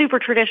super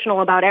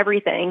traditional about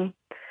everything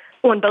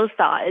on both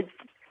sides.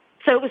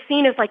 So it was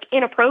seen as like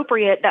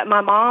inappropriate that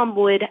my mom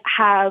would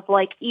have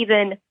like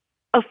even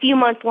a few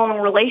months long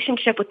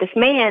relationship with this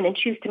man and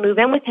choose to move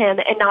in with him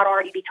and not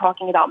already be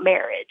talking about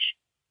marriage.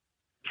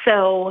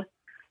 So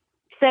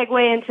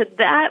segue into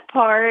that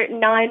part,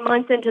 9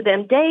 months into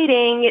them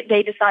dating,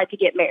 they decide to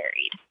get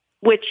married,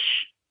 which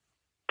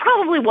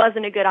probably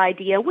wasn't a good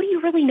idea. What do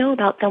you really know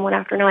about someone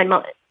after 9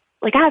 months?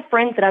 Like, I have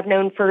friends that I've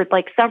known for,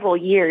 like, several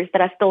years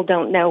that I still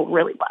don't know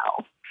really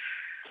well.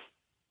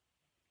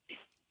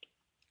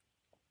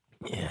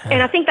 Yeah.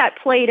 And I think that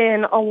played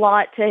in a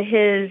lot to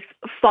his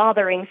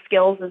fathering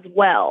skills as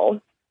well.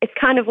 It's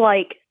kind of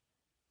like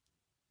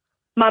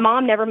my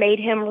mom never made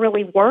him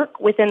really work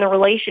within the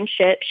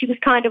relationship. She was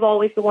kind of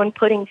always the one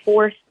putting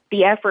forth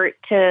the effort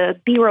to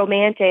be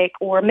romantic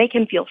or make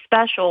him feel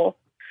special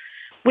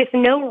with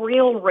no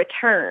real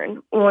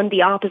return on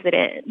the opposite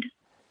end.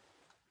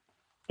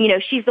 You know,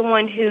 she's the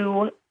one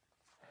who,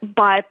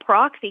 by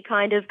proxy,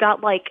 kind of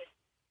got, like,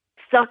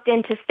 sucked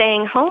into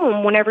staying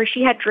home whenever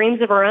she had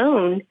dreams of her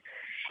own.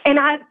 And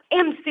I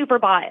am super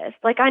biased.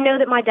 Like, I know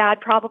that my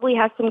dad probably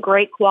has some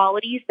great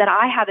qualities that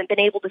I haven't been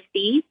able to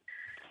see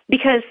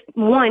because,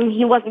 one,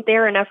 he wasn't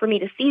there enough for me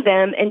to see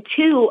them, and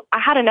two, I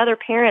had another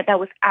parent that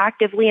was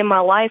actively in my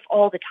life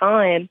all the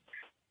time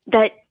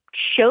that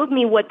showed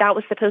me what that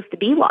was supposed to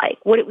be like,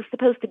 what it was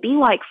supposed to be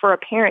like for a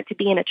parent to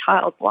be in a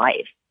child's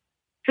life.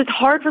 So it's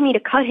hard for me to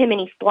cut him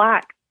any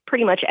slack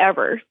pretty much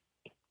ever.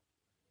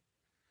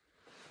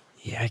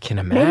 Yeah, I can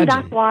imagine.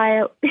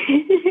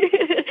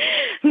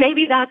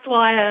 Maybe that's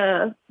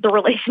why the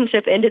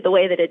relationship ended the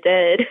way that it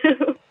did.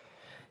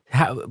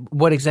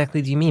 What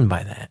exactly do you mean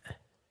by that?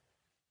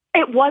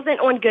 It wasn't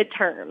on good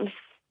terms.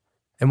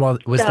 And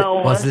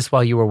was this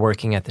while you were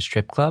working at the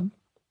strip club?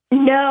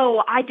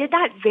 No, I did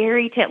that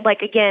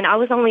again, I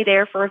was only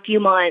there for a few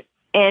months,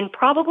 and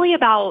probably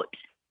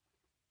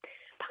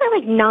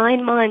like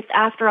 9 months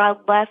after I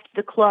left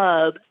the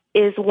club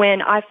is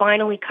when I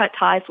finally cut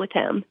ties with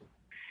him.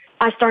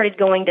 I started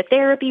going to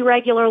therapy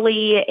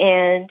regularly,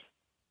 and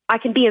I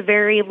can be a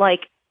very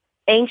like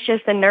anxious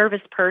and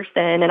nervous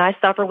person, and I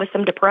suffer with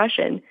some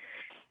depression.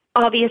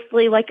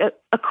 Obviously, like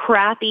a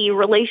crappy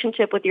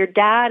relationship with your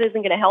dad isn't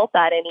going to help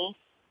that any.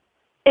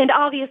 And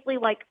obviously,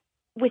 like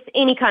with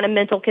any kind of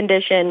mental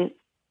condition,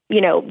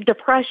 you know,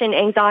 depression,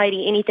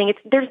 anxiety, anything,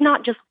 there's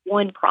not just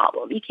one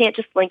problem. You can't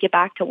just link it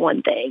back to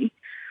one thing.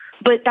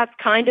 But that's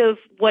kind of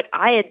what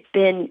I had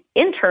been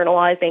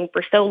internalizing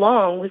for so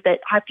long, was that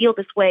I feel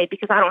this way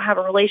because I don't have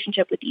a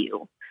relationship with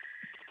you.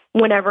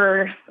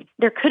 Whenever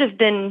there could have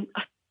been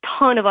a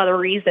ton of other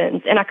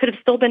reasons, and I could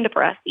have still been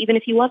depressed, even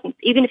if he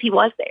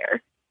was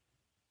there.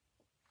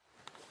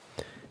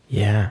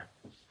 Yeah.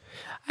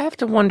 I have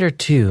to wonder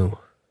too.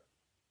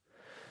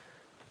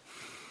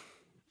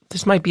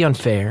 This might be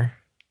unfair,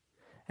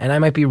 and I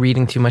might be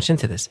reading too much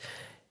into this.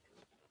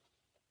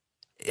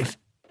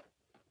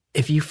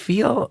 If you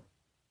feel,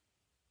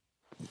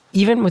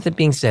 even with it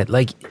being said,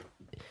 like,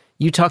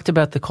 You talked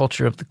about the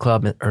culture of the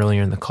club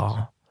earlier in the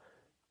call.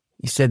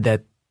 You said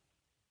that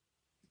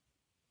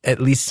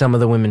at least some of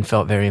the women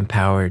felt very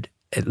empowered.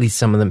 At least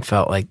some of them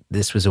felt like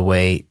this was a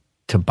way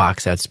to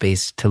box out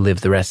space to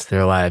live the rest of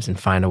their lives and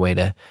find a way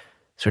to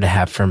sort of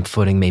have firm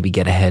footing, maybe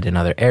get ahead in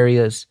other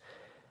areas.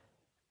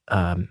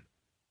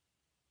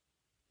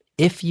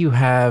 If you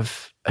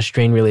have a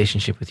strained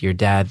relationship with your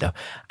dad, though,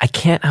 I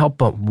can't help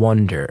but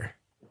wonder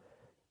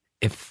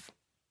if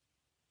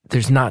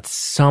there's not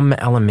some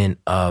element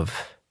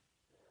of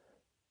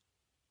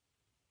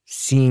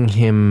seeing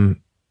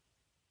him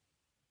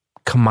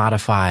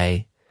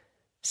commodify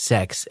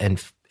sex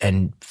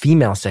and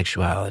female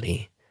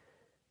sexuality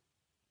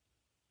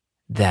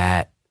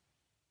that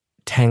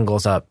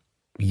tangles up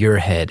your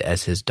head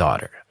as his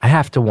daughter. I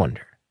have to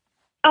wonder.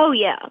 Oh,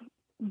 yeah.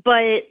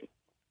 But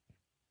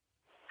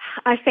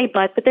I say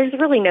but there's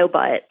really no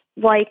but.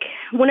 Like,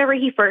 whenever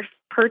he first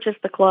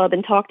purchased the club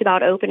and talked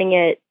about opening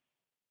it,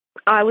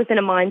 I was in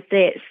a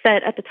mindset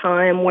at the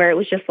time where it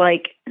was just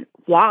like,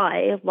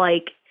 why?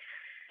 Like,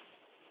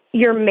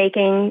 you're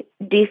making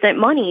decent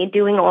money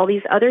doing all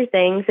these other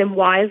things, and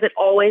why is it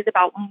always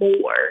about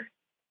more?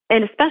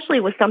 And especially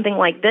with something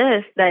like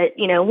this that,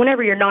 you know,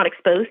 whenever you're not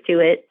exposed to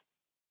it,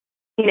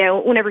 you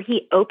know, whenever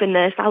he opened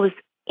this, I was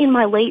in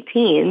my late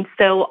teens.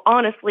 So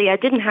honestly, I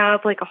didn't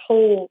have like a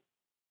whole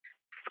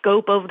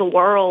scope of the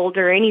world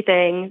or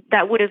anything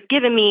that would have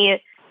given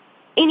me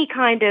any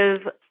kind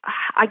of,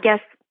 I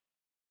guess,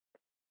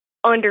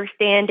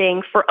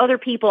 understanding for other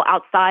people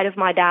outside of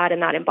my dad in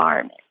that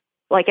environment.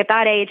 Like, at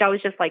that age, I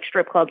was just like,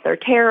 strip clubs are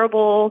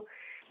terrible.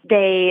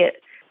 They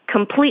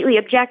completely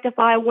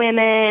objectify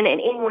women,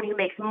 and anyone who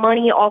makes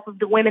money off of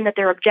the women that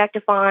they're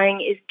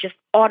objectifying is just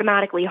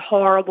automatically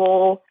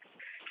horrible.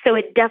 So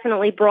it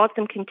definitely brought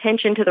some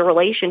contention to the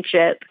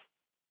relationship.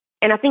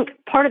 And I think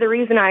part of the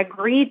reason I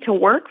agreed to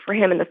work for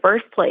him in the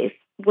first place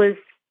was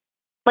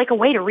like a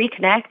way to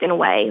reconnect in a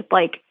way.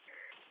 Like,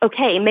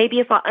 okay,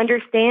 maybe if I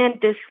understand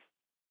this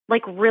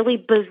like really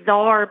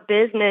bizarre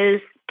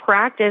business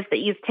practice that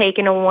you've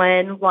taken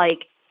on,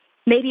 like,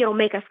 maybe it'll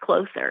make us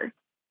closer.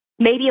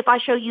 Maybe if I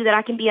show you that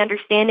I can be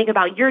understanding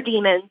about your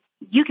demons,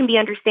 you can be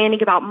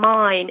understanding about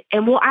mine,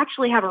 and we'll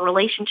actually have a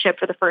relationship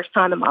for the first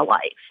time in my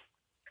life.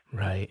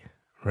 Right,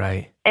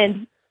 right.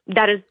 And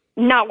that is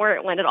not where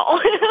it went at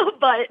all,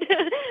 but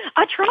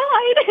I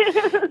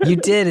tried. You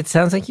did. It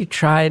sounds like you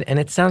tried, and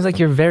it sounds like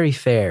you're very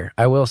fair.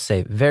 I will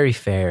say, very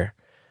fair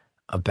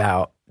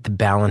about the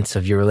balance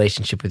of your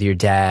relationship with your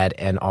dad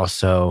and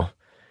also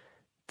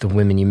the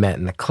women you met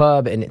in the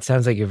club, and it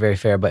sounds like you're very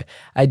fair. But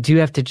I do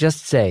have to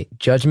just say,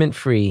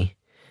 judgment-free,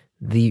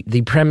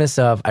 the premise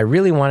of, I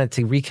really wanted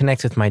to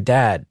reconnect with my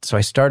dad, so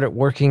I started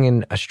working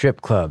in a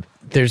strip club.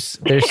 There's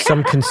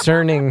some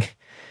concerning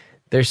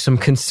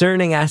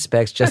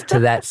aspects just to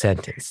that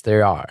sentence.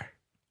 There are.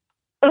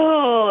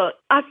 Oh,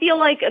 I feel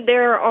like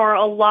there are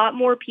a lot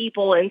more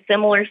people in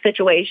similar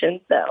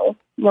situations, though.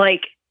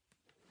 Like,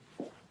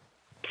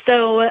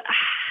 so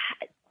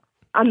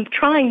I'm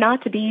trying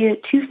not to be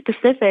too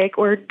specific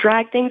or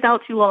drag things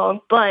out too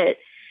long, but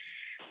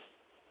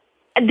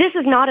this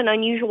is not an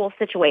unusual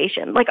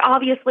situation. Like,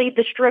 obviously,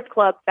 the strip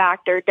club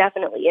factor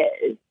definitely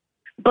is.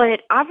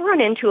 But I've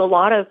run into a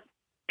lot of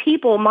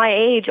people my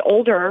age,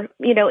 older,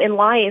 you know, in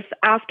life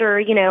after,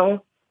 you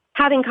know,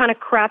 having kind of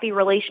crappy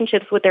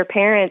relationships with their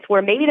parents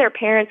where maybe their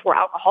parents were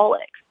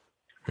alcoholics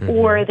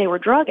or they were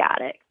drug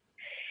addicts.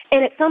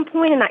 And at some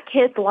point in that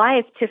kid's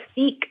life, to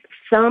seek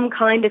some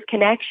kind of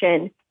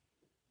connection,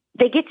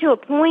 they get to a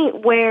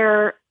point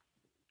where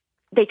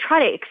they try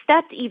to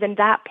accept even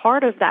that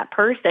part of that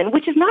person,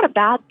 which is not a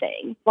bad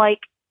thing.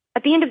 Like,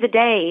 at the end of the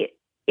day,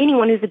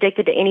 anyone who's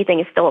addicted to anything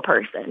is still a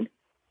person.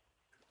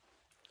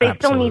 They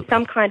Absolutely. still need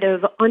some kind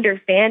of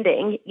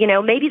understanding. You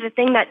know, maybe the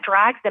thing that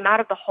drags them out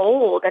of the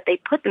hole that they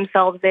put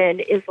themselves in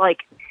is like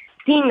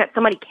seeing that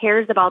somebody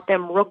cares about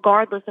them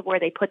regardless of where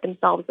they put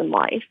themselves in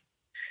life.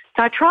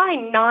 So I try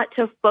not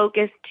to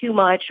focus too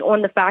much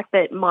on the fact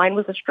that mine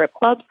was a strip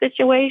club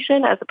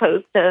situation as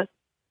opposed to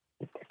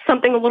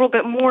something a little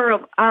bit more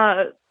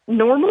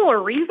normal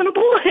or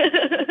reasonable.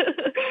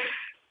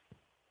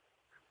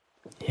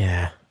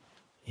 Yeah.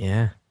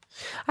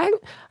 I'm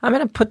going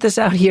to put this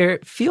out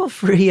here. Feel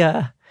free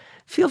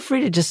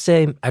to just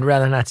say, I'd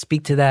rather not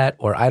speak to that,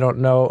 or I don't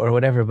know, or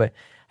whatever. But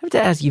I have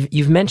to ask,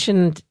 you've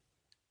mentioned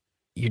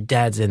your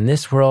dad's in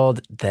this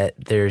world, that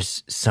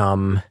there's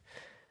some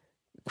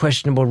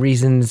questionable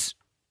reasons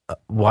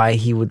why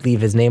he would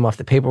leave his name off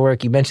the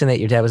paperwork. You mentioned that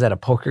your dad was at a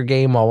poker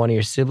game while one of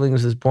your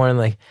siblings was born.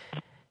 Like,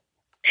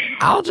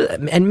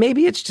 and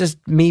maybe it's just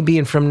me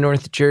being from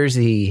North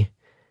Jersey,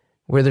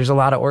 where there's a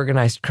lot of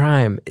organized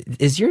crime.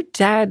 Is your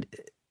dad,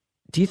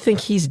 do you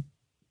think he's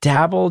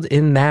dabbled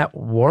in that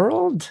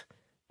world?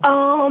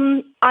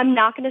 I'm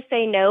not going to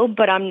say no,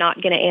 but I'm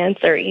not going to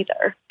answer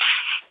either.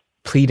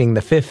 Pleading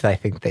the fifth, I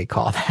think they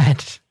call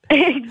that.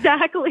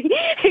 Exactly.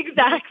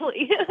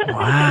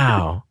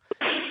 Wow.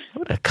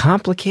 What a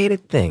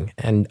complicated thing.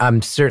 And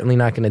I'm certainly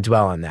not going to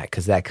dwell on that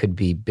because that could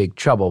be big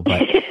trouble.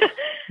 But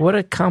what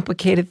a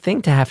complicated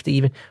thing to have to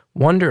even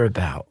wonder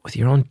about with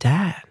your own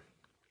dad.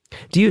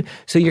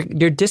 So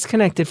you're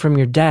disconnected from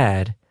your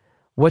dad.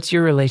 What's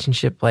your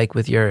relationship like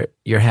with your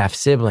half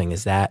sibling?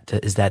 Is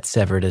that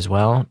severed as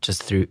well,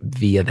 just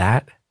via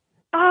that?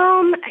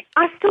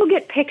 I still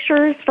get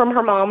pictures from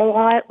her mom a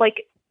lot.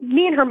 Like,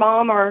 me and her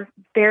mom are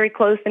very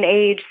close in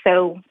age,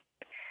 so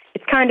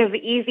it's kind of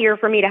easier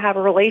for me to have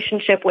a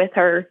relationship with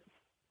her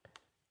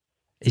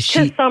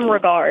to some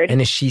regard.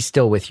 And is she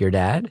still with your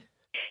dad?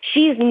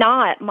 She's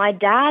not. My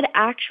dad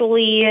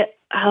actually,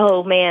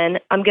 oh man,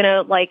 I'm going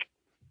to like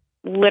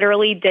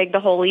literally dig the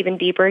hole even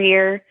deeper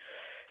here.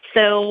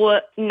 So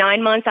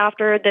 9 months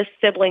after this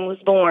sibling was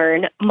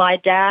born, my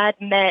dad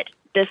met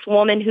this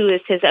woman who is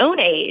his own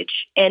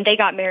age, and they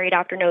got married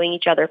after knowing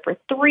each other for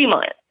 3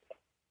 months.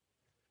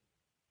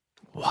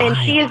 Wild. And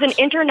she is an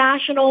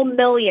international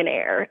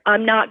millionaire.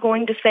 I'm not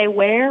going to say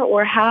where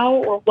or how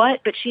or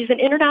what, but she's an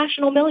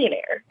international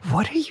millionaire.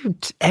 What are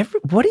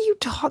you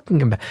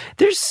talking about?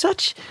 There's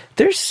such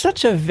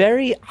a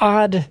very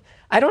odd,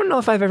 I don't know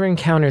if I've ever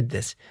encountered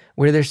this,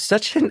 where there's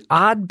such an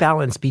odd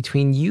balance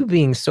between you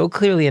being so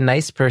clearly a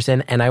nice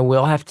person, and I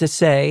will have to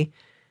say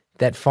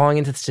that falling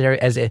into the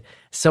stereotype,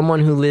 someone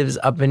who lives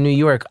up in New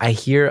York, I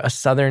hear a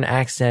Southern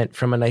accent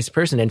from a nice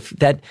person, and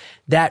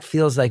that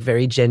feels like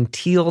very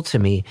genteel to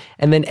me.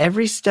 And then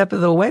every step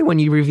of the way, when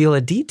you reveal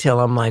a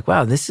detail, I'm like,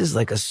 wow, this is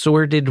like a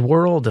sordid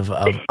world of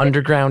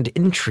underground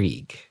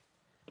intrigue.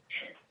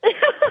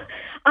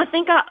 I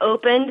think I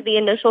opened the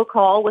initial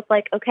call with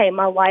like, okay,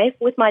 my life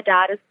with my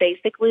dad is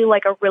basically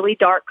like a really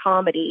dark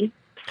comedy.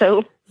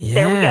 So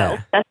There we go.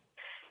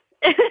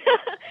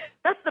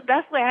 That's the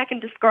best way I can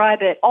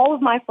describe it. All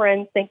of my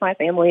friends think my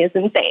family is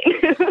insane.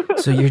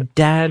 So your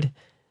dad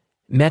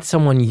met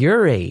someone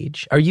your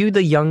age. Are you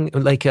the young,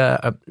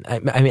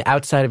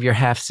 outside of your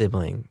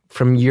half-sibling,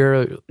 from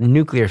your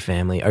nuclear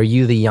family, are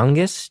you the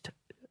youngest?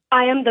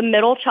 I am the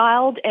middle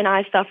child, and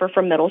I suffer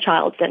from middle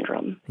child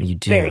syndrome. You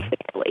do? Very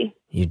severely.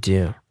 You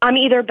do? I'm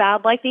either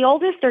bad like the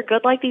oldest or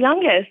good like the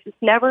youngest. It's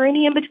never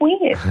any in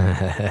between.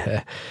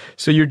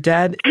 So your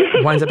dad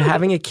winds up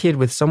having a kid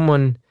with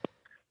someone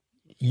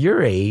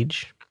your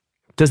age.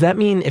 Does that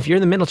mean if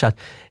you're the middle child,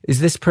 is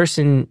this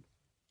person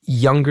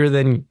younger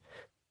than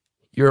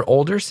your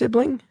older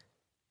sibling?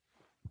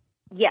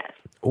 Yes.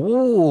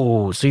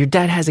 Oh, so your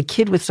dad has a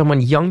kid with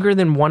someone younger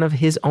than one of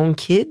his own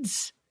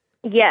kids?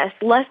 Yes,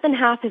 less than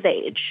half his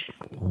age.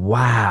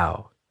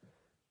 Wow.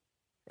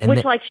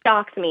 Which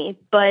shocks me,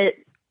 but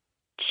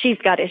she's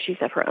got issues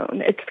of her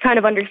own. It's kind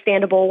of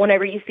understandable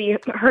whenever you see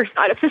her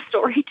side of the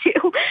story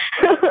too.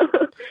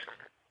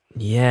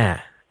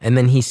 Yeah. And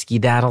then he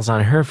skedaddles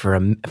on her for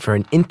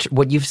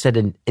what you've said,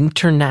 an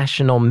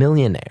international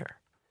millionaire.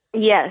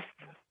 Yes.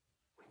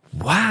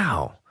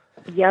 Wow.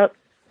 Yep.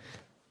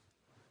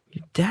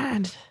 Your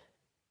dad,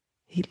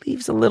 he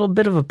leaves a little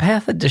bit of a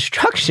path of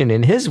destruction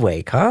in his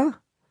wake, huh?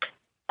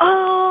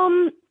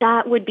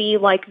 That would be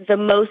like the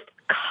most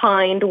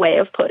kind way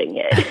of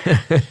putting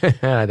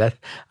it.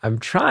 I'm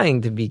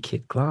trying to be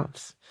Kid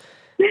Gloves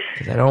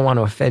because I don't want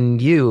to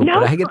offend you,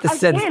 but I get the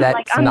sense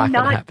that's not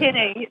going to happen.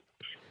 Kidding.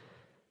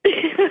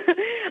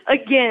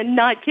 Again,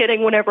 not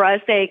kidding. Whenever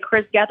I say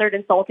Chris Gethard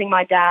insulting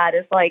my dad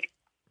is like,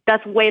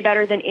 that's way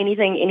better than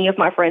anything any of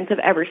my friends have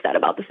ever said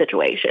about the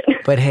situation.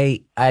 But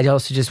hey, I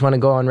also just want to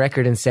go on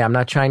record and say I'm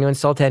not trying to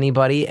insult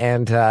anybody,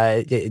 and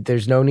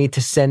there's no need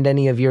to send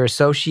any of your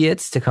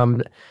associates to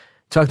come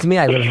talk to me.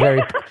 I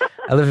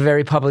live a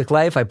very public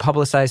life. I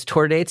publicize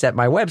tour dates at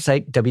my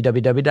website,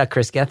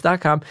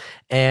 www.chrisgeth.com,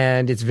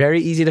 and it's very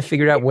easy to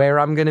figure out where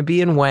I'm going to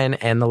be and when,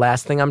 and the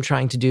last thing I'm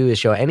trying to do is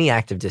show any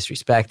act of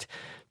disrespect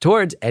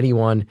towards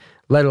anyone,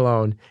 let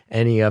alone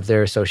any of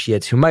their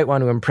associates who might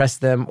want to impress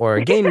them or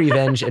gain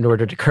revenge in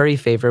order to curry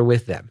favor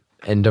with them.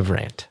 End of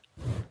rant.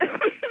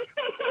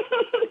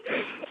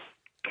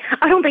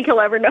 I don't think he'll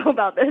ever know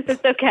about this.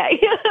 It's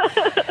okay.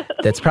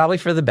 That's probably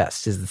for the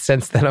best, is the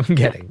sense that I'm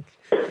getting.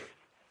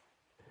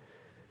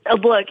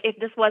 Look, if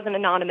this wasn't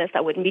anonymous, I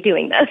wouldn't be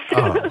doing this.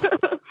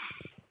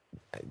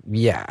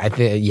 Yeah, I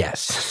think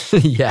yes.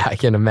 Yeah, I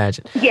can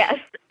imagine. Yes.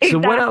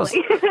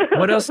 Exactly. So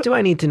what else do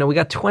I need to know? We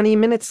got 20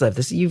 minutes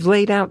left. You've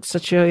laid out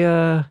such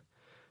an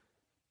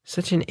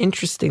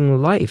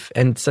interesting life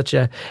and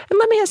and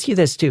let me ask you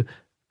this too,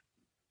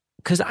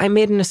 because I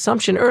made an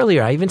assumption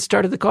earlier. I even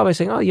started the call by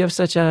saying, oh, you have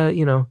such I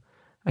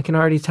can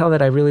already tell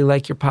that I really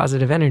like your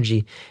positive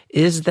energy.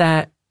 Is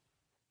that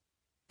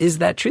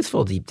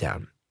truthful deep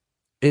down?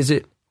 Is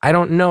it? I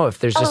don't know if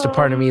there's just a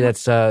part of me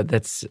that's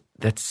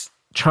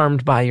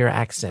charmed by your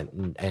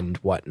accent and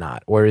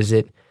whatnot, or is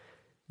it?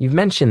 You've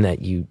mentioned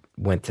that you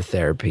went to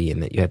therapy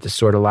and that you had to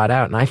sort a lot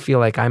out, and I feel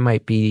like I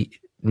might be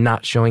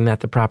not showing that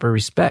the proper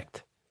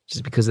respect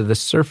just because of the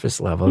surface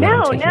level.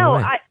 No,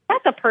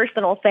 that's a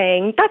personal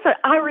thing.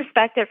 I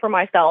respect it for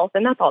myself,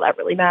 and that's all that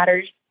really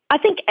matters. I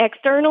think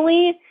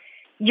externally,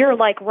 you're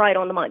like right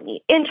on the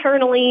money.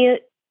 Internally,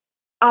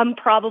 I'm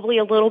probably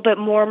a little bit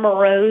more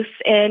morose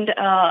and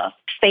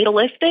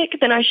fatalistic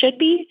than I should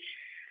be.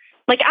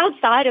 Like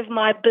outside of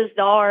my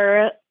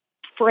bizarre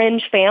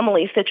fringe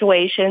family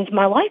situations,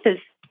 my life is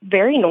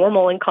very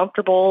normal and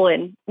comfortable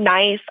and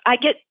nice. I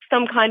get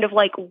some kind of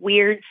like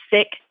weird,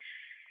 sick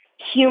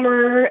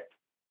humor,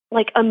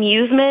 like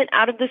amusement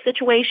out of the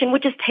situation,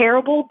 which is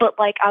terrible. But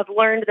like I've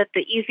learned that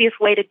the easiest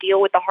way to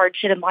deal with the hard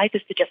shit in life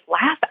is to just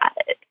laugh at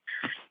it.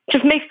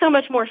 Just makes so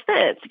much more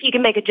sense. If you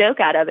can make a joke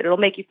out of it, it'll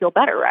make you feel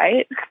better,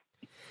 right?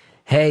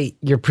 Hey,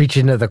 you're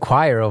preaching to the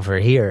choir over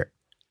here.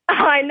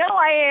 I know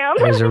I am.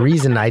 There's a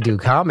reason I do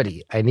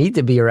comedy. I need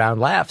to be around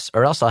laughs,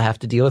 or else I'll have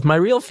to deal with my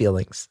real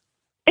feelings.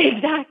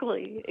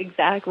 Exactly.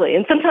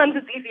 And sometimes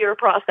it's easier to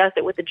process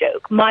it with a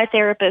joke. My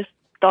therapist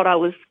thought I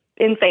was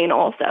insane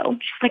also.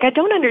 She's like, I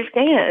don't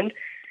understand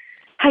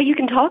how you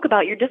can talk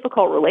about your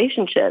difficult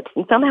relationships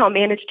and somehow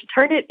manage to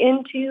turn it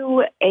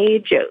into a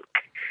joke.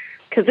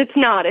 Because it's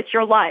not. It's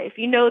your life.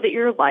 You know that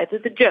your life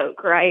is a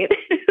joke, right?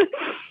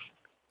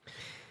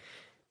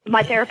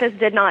 My therapist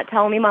did not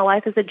tell me my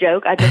life is a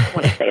joke. I just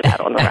want to say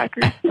that on the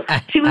record.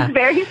 She was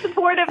very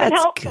supportive and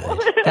helpful.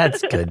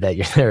 That's good that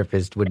your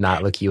therapist would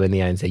not look you in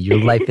the eye and say, your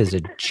life is a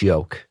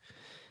joke.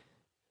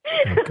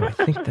 I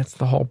think that's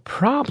the whole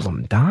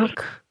problem,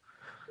 Doc.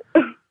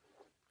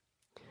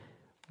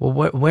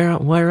 Well,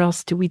 where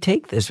else do we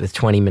take this with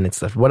 20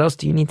 minutes left? What else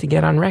do you need to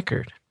get on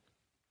record?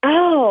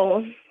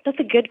 Oh, that's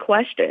a good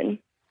question.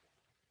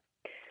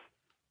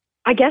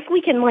 I guess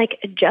we can like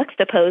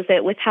juxtapose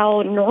it with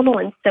how normal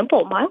and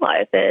simple my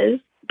life is,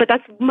 but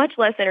that's much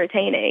less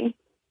entertaining.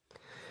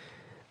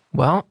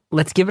 Well,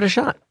 let's give it a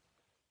shot.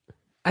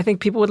 I think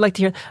people would like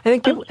to hear. I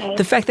think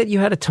the fact that you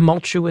had a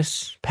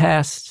tumultuous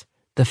past,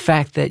 the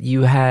fact that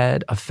you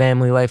had a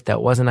family life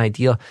that wasn't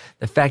ideal,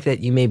 the fact that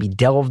you maybe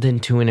delved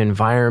into an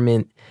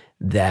environment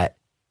that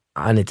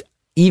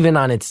even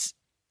on its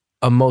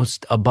a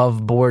most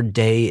above board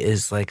day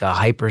is like a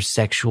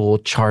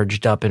hypersexual,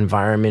 charged up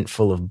environment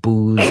full of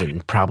booze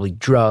and probably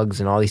drugs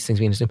and all these things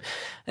being assumed.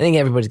 I think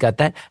everybody's got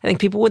that. I think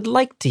people would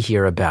like to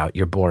hear about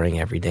your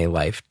boring everyday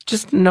life.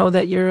 Just know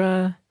that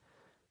you're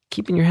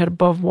keeping your head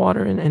above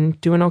water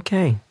and doing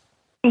okay.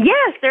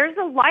 Yes, there's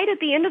a light at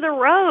the end of the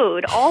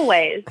road,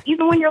 always,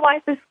 even when your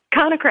life is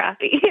kind of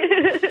crappy.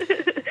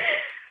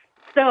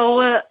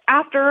 So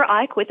after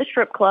I quit the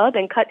strip club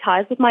and cut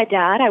ties with my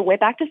dad, I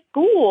went back to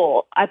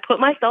school. I put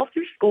myself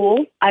through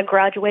school. I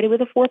graduated with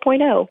a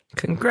 4.0.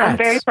 Congrats. I'm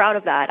very proud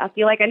of that. I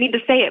feel like I need to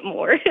say it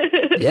more.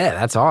 Yeah,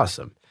 that's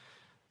awesome.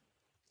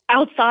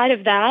 Outside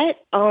of that,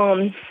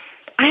 I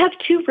have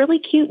 2 really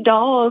cute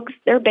dogs.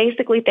 They're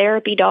basically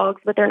therapy dogs,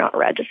 but they're not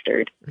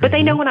registered. But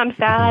they know when I'm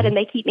sad and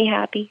they keep me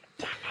happy.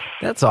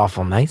 That's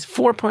awful nice.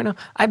 4.0.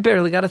 I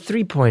barely got a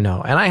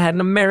 3.0, and I had an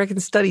American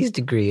Studies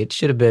degree. I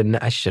should have been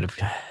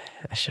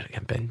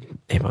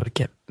able to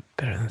get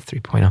better than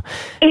 3.0.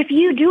 If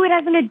you do it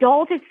as an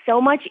adult, it's so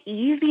much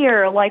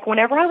easier. Like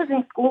whenever I was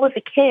in school as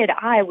a kid,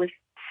 I was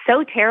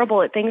so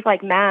terrible at things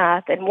like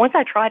math. And once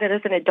I tried it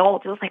as an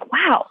adult, it was like,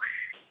 wow,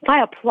 if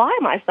I apply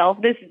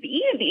myself, this is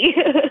easy.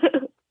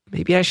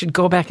 Maybe I should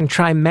go back and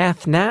try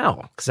math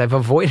now because I've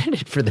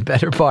avoided it for the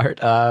better part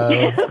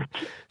of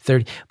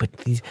 30. But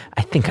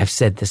I think I've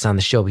said this on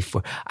the show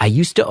before. I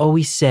used to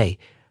always say,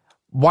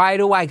 why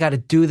do I got to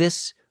do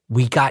this?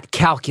 We got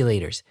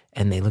calculators.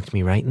 And they looked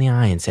me right in the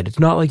eye and said, it's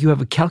not like you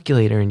have a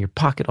calculator in your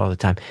pocket all the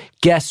time.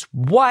 Guess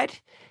what?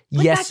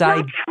 But yes,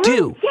 I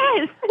do.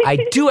 Yes.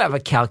 I do have a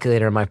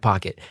calculator in my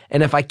pocket.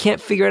 And if I can't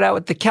figure it out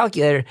with the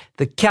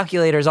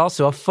calculator is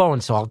also a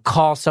phone, so I'll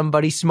call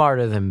somebody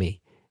smarter than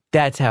me.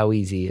 That's how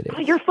easy it is.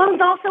 But your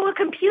phone's also a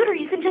computer.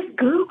 You can just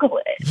Google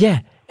it. Yeah.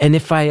 And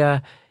if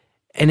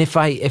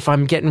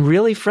I'm getting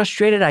really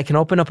frustrated, I can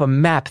open up a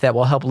map that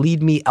will help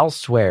lead me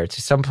elsewhere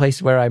to some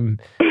place where I'm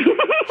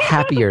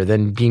happier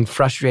than being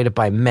frustrated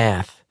by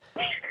math.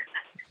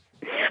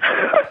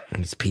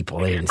 These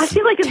people, I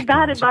feel like it's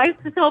bad advice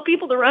to tell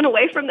people to run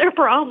away from their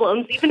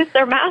problems, even if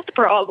they're math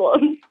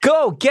problems.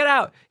 Go, get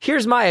out.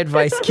 Here's my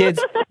advice,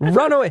 kids.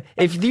 Run away.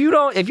 If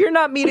you're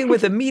not meeting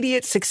with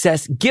immediate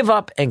success, give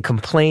up and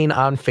complain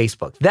on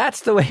Facebook.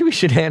 That's the way we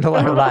should handle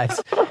our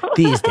lives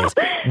these days.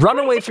 Run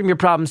away from your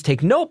problems,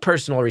 take no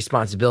personal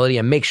responsibility,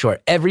 and make sure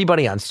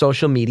everybody on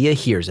social media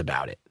hears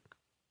about it.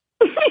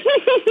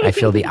 I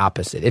feel the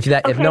opposite.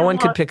 If no one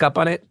could pick up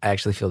on it, I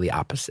actually feel the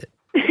opposite.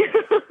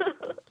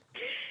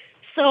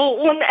 So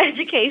on the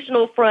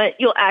educational front,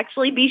 you'll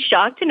actually be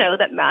shocked to know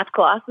that math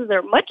classes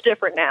are much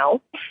different now.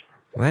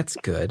 Well, that's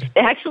good.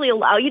 They actually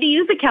allow you to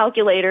use a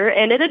calculator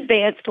and an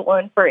advanced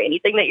one for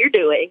anything that you're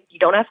doing. You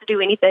don't have to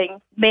do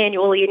anything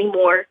manually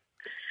anymore.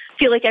 I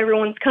feel like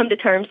everyone's come to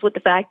terms with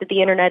the fact that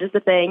the internet is a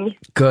thing.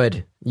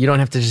 Good. You don't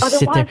have to just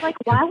sit there. Like,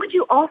 why would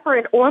you offer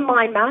an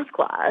online math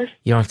class?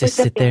 You don't have to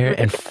sit there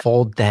and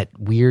fold that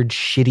weird,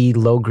 shitty,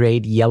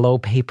 low-grade yellow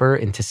paper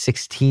into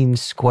 16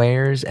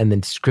 squares and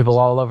then scribble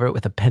all over it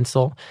with a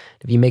pencil.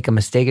 If you make a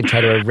mistake and try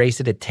to erase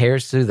it, it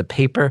tears through the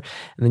paper.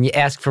 And then you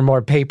ask for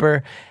more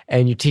paper,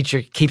 and your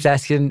teacher keeps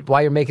asking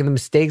why you're making the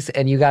mistakes,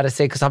 and you got to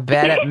say, because I'm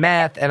bad at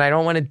math, and I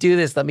don't want to do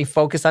this. Let me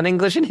focus on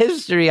English and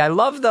history. I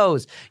love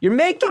those. You're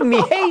making me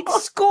hate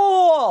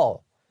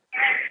school.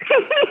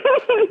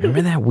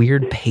 Remember that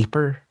weird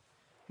paper?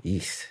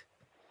 Eesh.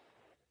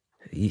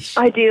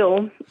 I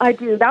do.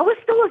 That was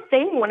still a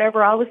thing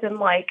whenever I was in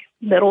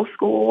middle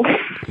school.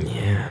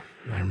 Yeah,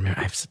 I remember.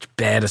 I have such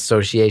bad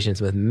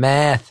associations with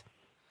math.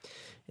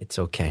 It's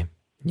okay.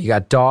 You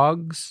got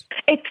dogs?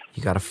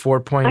 You got a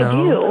 4.0? I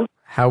do.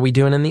 How are we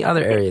doing in the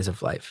other areas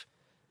of life?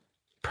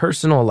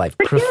 Personal life,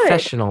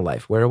 professional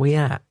life. Where are we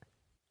at?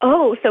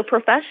 Oh, so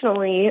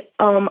professionally,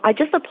 I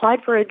just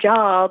applied for a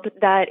job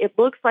that it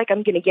looks like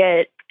I'm going to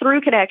get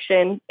through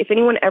connection. If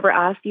anyone ever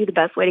asks you, the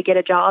best way to get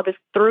a job is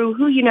through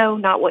who you know,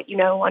 not what you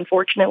know,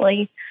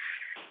 unfortunately,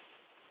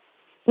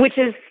 which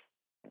is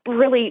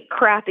really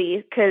crappy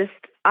because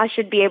I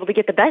should be able to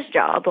get the best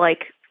job.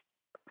 Like,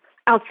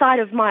 outside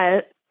of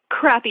my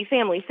crappy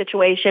family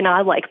situation,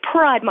 I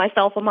pride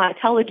myself on my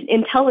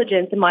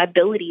intelligence and my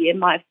ability in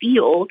my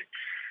field.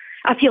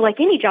 I feel like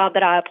any job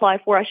that I apply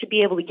for, I should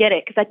be able to get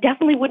it because I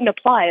definitely wouldn't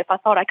apply if I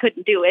thought I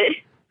couldn't do it.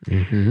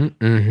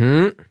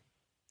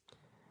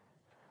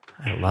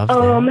 I love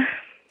that.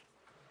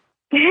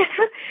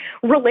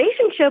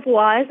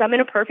 Relationship-wise, I'm in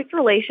a perfect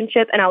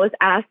relationship, and I was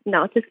asked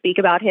not to speak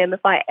about him if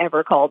I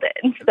ever called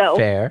in. So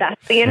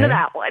that's the end of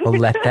that one. We'll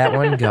let that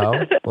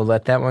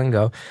one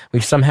go.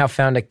 We've somehow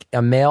found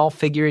a male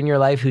figure in your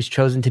life who's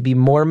chosen to be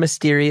more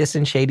mysterious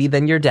and shady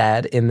than your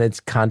dad in the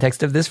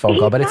context of this phone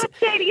call. But He's not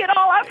shady at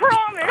all, I promise.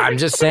 I'm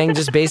just saying,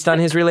 just based on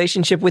his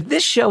relationship with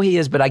this show, he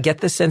is. But I get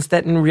the sense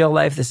that in real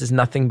life, this is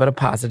nothing but a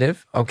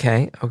positive.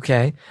 Okay.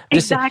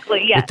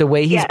 Exactly, yes. With the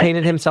way he's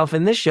painted himself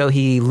in this show,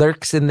 he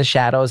lurks in the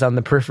shadows on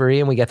the periphery,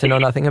 and we get to know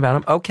nothing about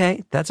him.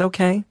 Okay, that's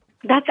okay.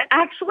 That's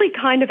actually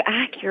kind of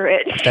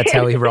accurate. That's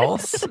how he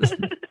rolls?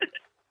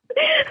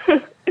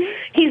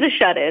 He's a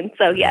shut-in,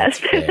 so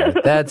yes.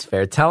 That's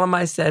fair. Tell him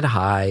I said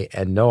hi,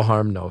 and no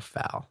harm, no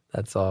foul.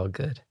 That's all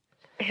good.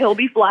 He'll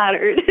be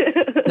flattered.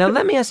 Now,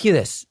 let me ask you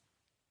this.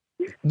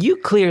 You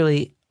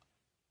clearly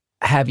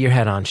have your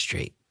head on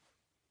straight,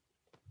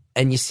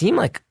 and you seem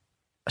like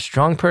a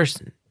strong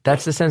person.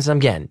 That's the sense I'm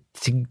getting.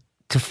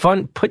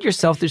 To put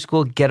yourself through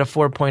school, get a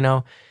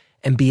 4.0,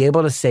 and be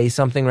able to say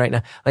something right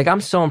now. Like,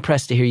 I'm so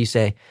impressed to hear you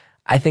say,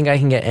 I think I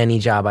can get any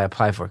job I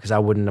apply for because I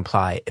wouldn't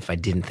apply if I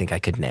didn't think I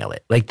could nail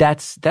it. Like,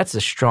 that's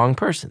a strong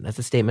person. That's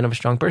a statement of a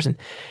strong person.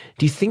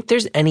 Do you think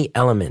there's any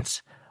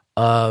elements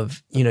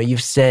of,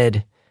 you've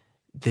said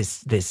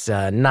this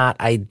not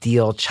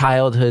ideal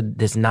childhood,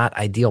 this not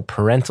ideal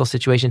parental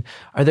situation.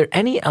 Are there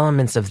any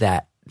elements of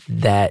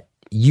that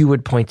you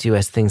would point to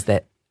as things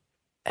that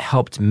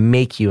helped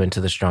make you into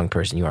the strong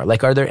person you are?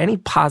 Like, are there any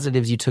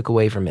positives you took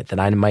away from it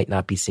that I might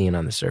not be seeing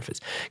on the surface?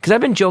 Because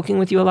I've been joking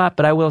with you a lot,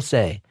 but I will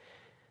say,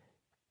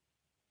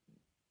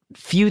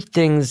 few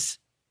things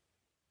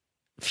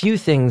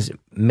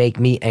make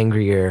me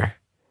angrier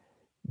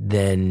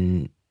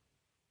than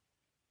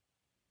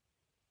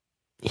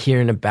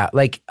hearing about,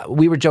 like,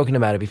 we were joking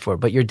about it before,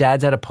 but your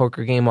dad's at a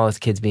poker game while his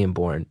kid's being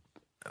born.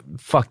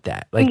 Fuck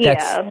that. Like,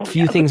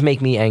 few things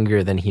make me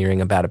angrier than hearing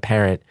about a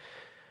parent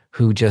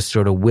who just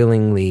sort of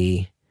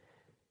willingly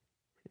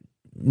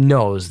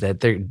knows that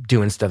they're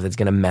doing stuff that's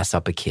going to mess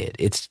up a kid.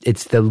 It's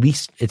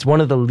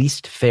one of the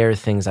least fair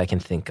things I can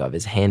think of,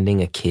 is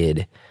handing a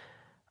kid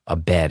a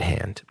bad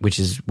hand, which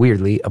is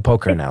weirdly a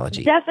poker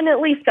analogy.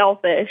 Definitely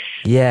selfish.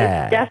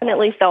 Yeah. It's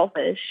definitely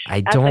selfish.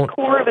 At the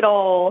core of it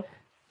all.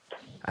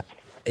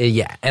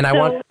 Yeah, and I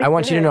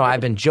want you to know I've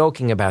been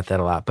joking about that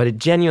a lot, but it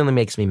genuinely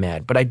makes me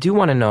mad. But I do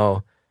want to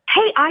know.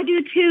 Hey, I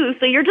do too,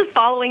 so you're just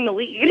following the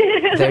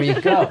lead. There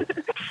you go.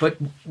 But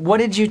what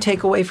did you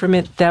take away from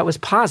it that was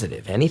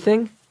positive?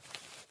 Anything?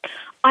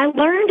 I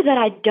learned that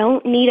I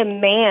don't need a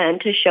man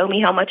to show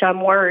me how much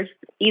I'm worth.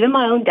 Even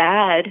my own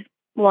dad.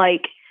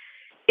 Like,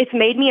 it's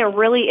made me a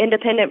really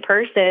independent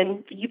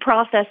person. You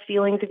process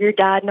feelings of your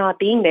dad not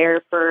being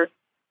there for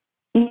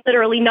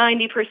literally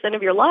 90%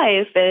 of your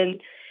life,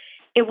 and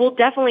it will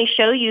definitely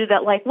show you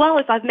that, like, well,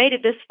 if I've made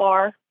it this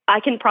far, I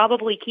can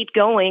probably keep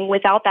going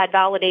without that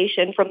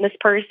validation from this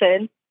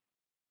person.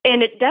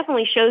 And it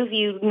definitely shows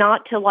you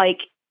not to, like,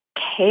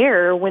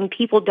 care when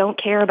people don't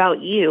care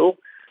about you.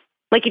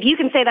 Like, if you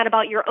can say that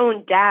about your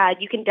own dad,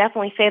 you can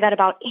definitely say that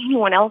about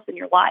anyone else in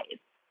your life.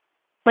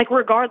 Like,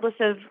 regardless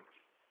of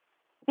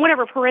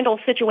whatever parental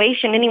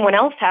situation anyone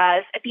else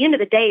has, at the end of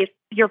the day, if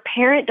your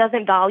parent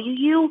doesn't value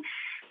you,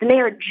 then they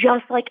are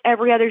just like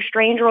every other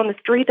stranger on the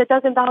street that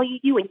doesn't value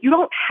you, and you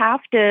don't have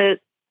to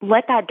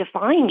let that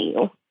define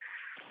you.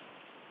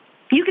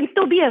 You can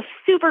still be a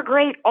super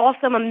great,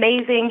 awesome,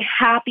 amazing,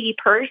 happy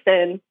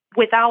person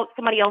without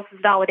somebody else's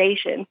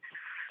validation.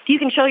 If you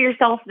can show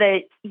yourself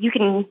that you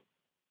can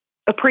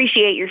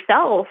appreciate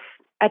yourself,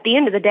 at the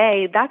end of the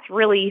day, that's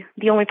really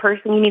the only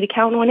person you need to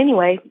count on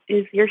anyway,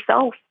 is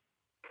yourself.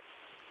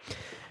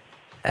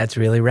 That's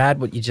really rad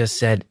what you just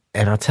said.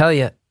 And I'll tell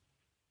you,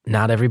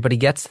 not everybody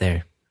gets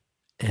there.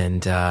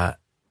 And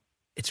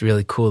it's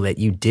really cool that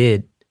you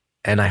did.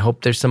 And I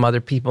hope there's some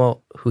other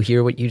people who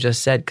hear what you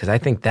just said, because I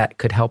think that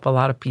could help a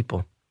lot of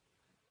people.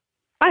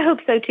 I hope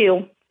so,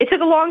 too. It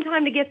took a long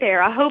time to get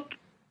there. I hope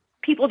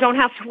people don't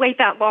have to wait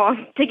that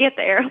long to get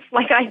there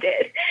like I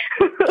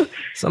did.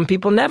 Some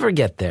people never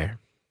get there.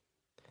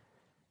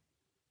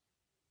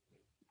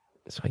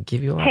 So I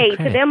give you a lot Hey, of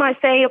credit. to them I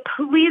say,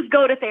 please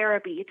go to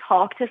therapy.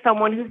 Talk to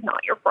someone who's not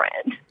your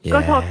friend.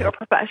 Go talk to a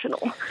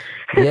professional.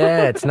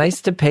 Yeah, it's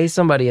nice to pay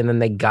somebody and then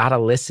they gotta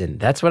listen.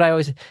 That's what I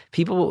always,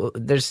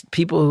 there's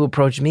people who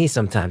approach me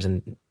sometimes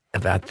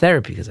about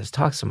therapy because I've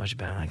talked so much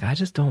about it. Like, I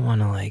just don't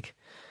want to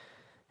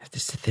have to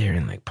sit there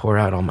and pour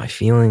out all my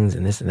feelings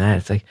and this and that.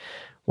 It's like,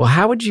 well,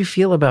 how would you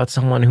feel about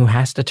someone who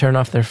has to turn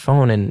off their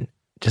phone and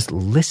just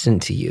listen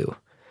to you?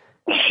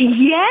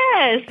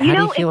 Yes. How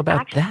do you feel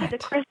about actually that? The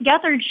Chris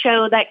Gethard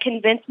show that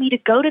convinced me to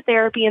go to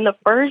therapy in the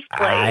first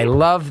place. I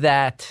love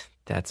that.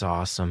 That's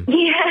awesome.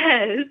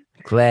 Yes.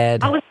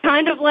 Glad. I was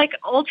kind of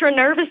ultra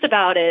nervous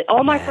about it.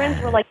 All my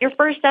friends were like, your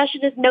first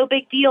session is no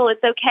big deal.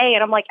 It's okay.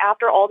 And I'm like,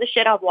 after all the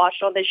shit I've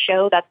watched on this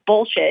show, that's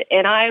bullshit.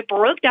 And I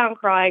broke down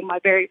crying my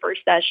very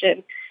first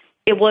session.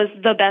 It was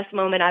the best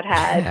moment I've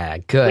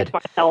had good. with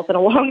myself in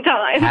a long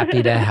time.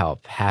 Happy to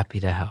help. Happy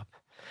to help.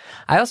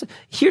 I also,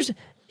 here's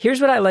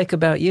what I like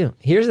about you.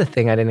 Here's the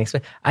thing I didn't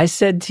expect. I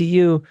said to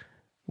you,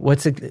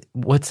 what's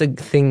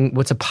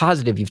a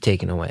positive you've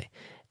taken away?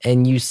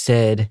 And you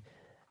said,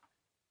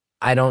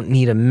 I don't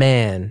need a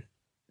man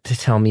to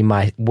tell me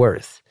my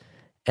worth.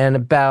 And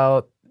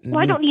about... Well,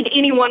 I don't need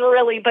anyone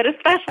really, but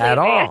especially at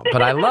a man. all.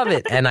 But I love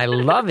it. And I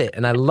love it.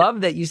 And I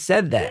love that you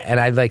said that. And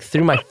I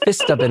threw my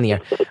fist up in the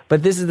air.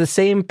 But this is the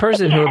same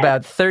person who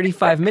about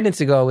 35 minutes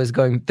ago was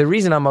going, the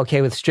reason I'm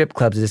okay with strip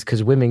clubs is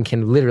because women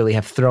can literally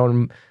have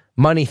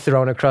money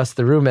thrown across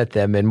the room at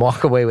them and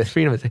walk away with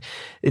freedom.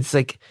 It's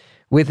like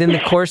within the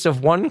course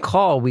of one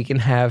call, we can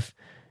have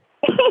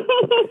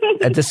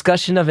a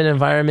discussion of an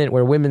environment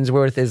where women's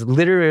worth is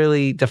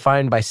literally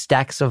defined by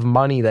stacks of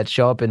money that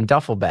show up in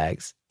duffel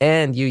bags,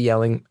 and you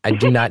yelling, I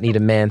do not need a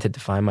man to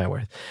define my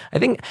worth.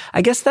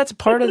 I guess that's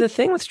part of the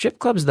thing with strip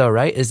clubs though,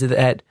 right? Is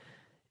that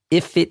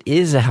if it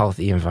is a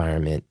healthy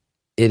environment,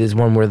 it is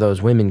one where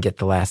those women get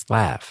the last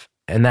laugh.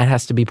 And that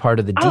has to be part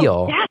of the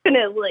deal. Oh,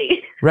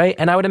 definitely. Right?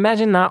 And I would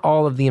imagine not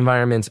all of the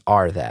environments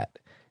are that.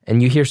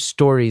 And you hear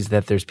stories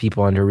that there's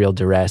people under real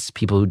duress,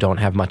 people who don't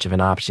have much of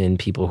an option,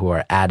 people who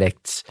are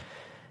addicts,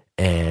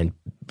 and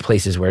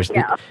places where,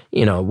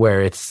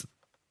 where it's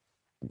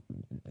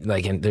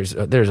and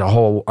there's a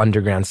whole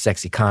underground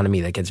sex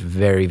economy that gets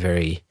very,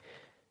 very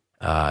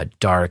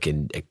dark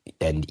and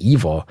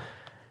evil.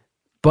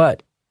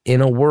 But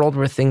in a world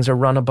where things are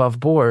run above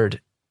board,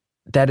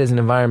 that is an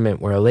environment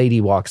where a lady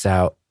walks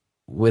out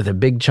with a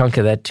big chunk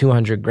of that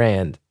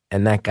 $200,000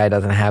 and that guy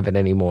doesn't have it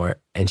anymore,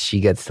 and she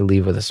gets to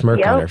leave with a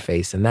smirk on her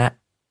face. And that,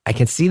 I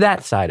can see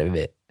that side of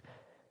it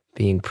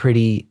being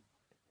pretty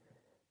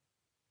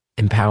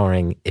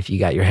empowering if you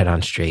got your head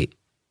on straight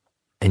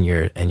and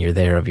you're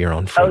there of your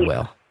own free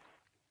will.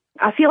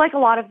 I feel like a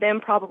lot of them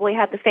probably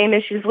had the same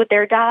issues with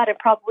their dad and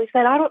probably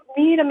said, I don't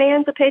need a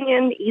man's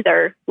opinion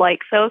either.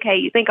 So, okay,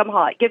 you think I'm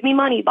hot. Give me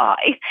money,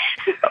 bye.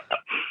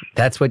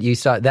 That's what you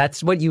saw.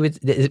 That's what you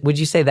would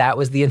you say that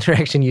was the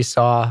interaction you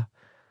saw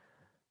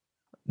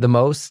the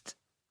most?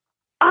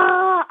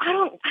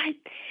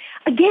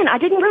 I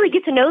didn't really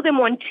get to know them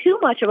on too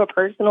much of a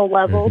personal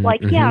level.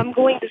 Mm-hmm, I'm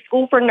going to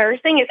school for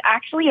nursing is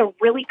actually a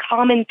really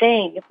common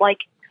thing.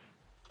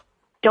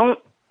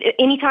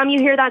 Anytime you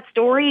hear that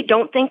story,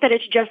 don't think that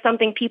it's just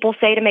something people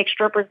say to make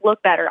strippers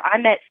look better. I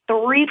met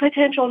 3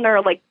 potential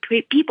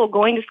people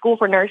going to school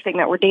for nursing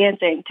that were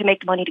dancing to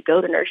make money to go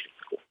to nursing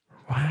school.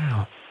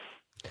 Wow.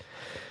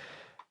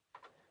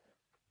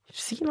 You've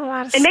seen a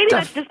lot of stuff. And maybe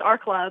that's just our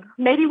club.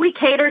 Maybe we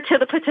cater to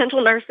the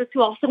potential nurses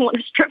who also want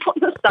to strip on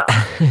the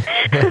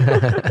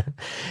side.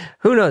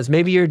 Who knows?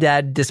 Maybe your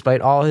dad,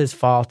 despite all his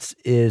faults,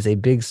 is a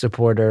big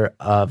supporter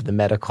of the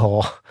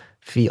medical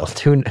field.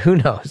 Who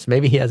knows?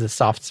 Maybe he has a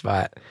soft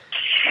spot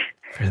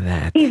for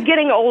that. He's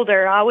getting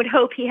older. I would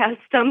hope he has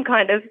some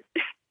kind of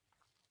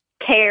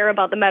care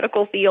about the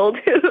medical field.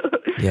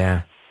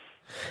 Yeah.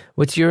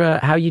 What's your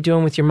how you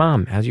doing with your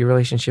mom? How's your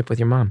relationship with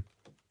your mom?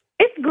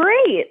 It's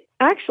great,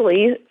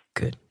 actually.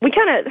 Good. We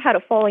kind of had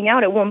a falling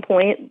out at one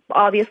point.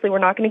 Obviously, we're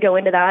not going to go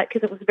into that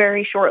because it was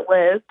very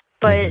short-lived.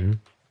 But,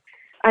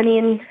 I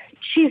mean,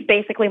 she's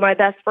basically my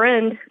best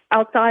friend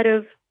outside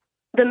of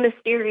the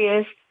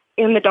mysterious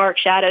in the dark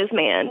shadows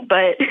man.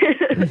 But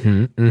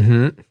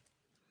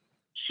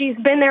she's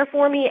been there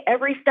for me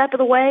every step of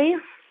the way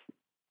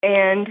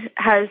and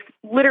has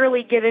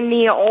literally given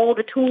me all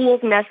the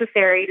tools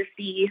necessary to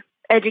see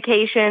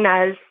education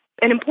as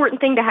an important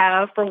thing to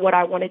have for what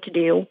I wanted to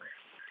do.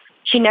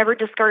 She never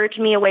discouraged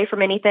me away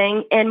from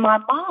anything. And my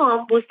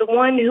mom was the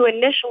one who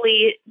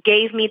initially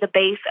gave me the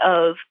base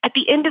of, at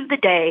the end of the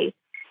day,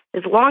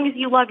 as long as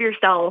you love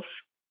yourself,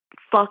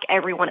 fuck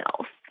everyone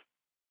else.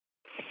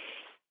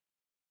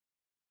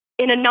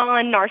 In a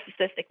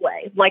non-narcissistic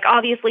way.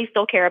 Obviously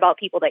still care about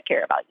people that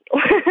care about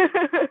you.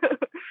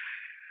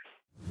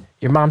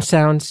 Your mom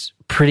sounds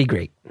pretty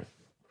great.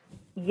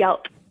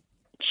 Yup.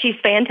 She's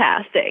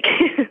fantastic.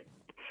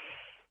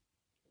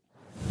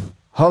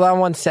 Hold on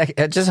one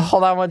second. Just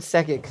hold on one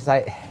second, because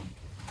I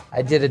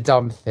did a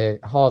dumb thing.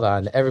 Hold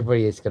on.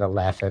 Everybody is going to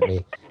laugh at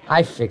me.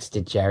 I fixed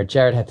it, Jared.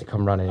 Jared had to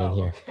come running in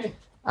here.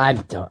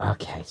 I'm done.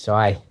 Okay,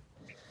 so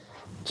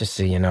just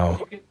so you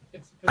know.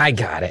 I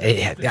got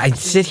it. I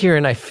sit here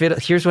and I fiddle.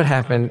 Here's what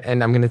happened,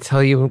 and I'm going to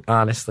tell you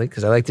honestly,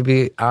 because I like to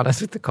be honest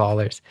with the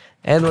callers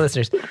and the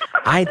listeners.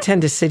 I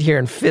tend to sit here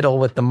and fiddle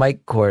with the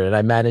mic cord, and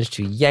I managed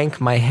to yank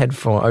my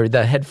headphone,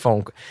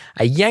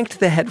 I yanked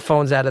the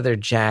headphones out of their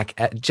jack,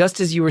 just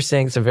as you were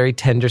saying some very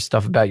tender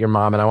stuff about your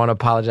mom, and I want to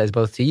apologize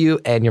both to you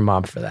and your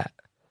mom for that.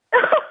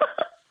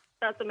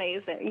 That's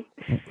amazing.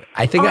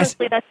 I think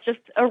honestly, that's just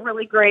a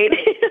really great...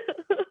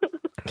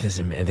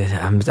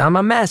 I'm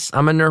a mess.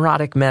 I'm a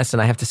neurotic mess,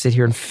 and I have to sit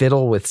here and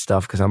fiddle with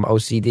stuff because I'm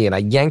OCD. And I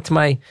yanked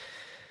my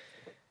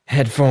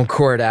headphone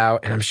cord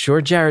out, and I'm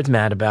sure Jared's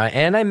mad about it.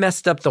 And I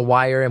messed up the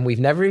wire, and we've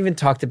never even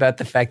talked about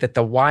the fact that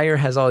the wire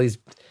has all these,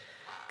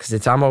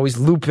 because I'm always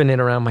looping it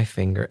around my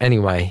finger.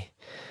 Anyway.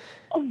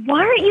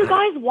 Why aren't you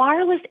guys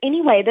wireless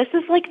anyway? This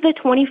is like the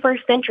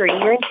 21st century.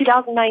 You're in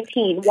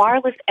 2019.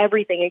 Wireless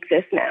everything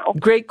exists now.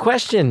 Great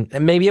question.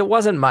 And maybe it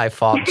wasn't my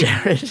fault,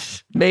 Jared.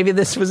 Maybe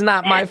this was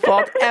not my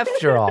fault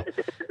after all.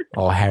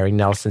 Oh, Harry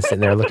Nelson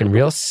sitting there looking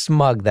real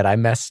smug that I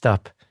messed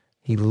up.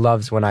 He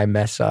loves when I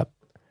mess up.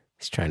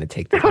 He's trying to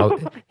take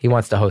he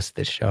wants to host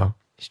this show.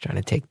 He's trying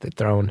to take the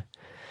throne.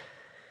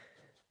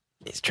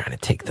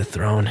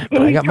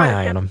 But I got my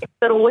eye on him.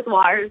 Fiddle with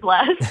wires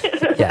less.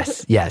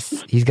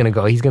 Yes. He's gonna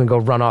go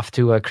run off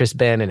to Chris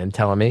Bannon and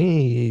tell him,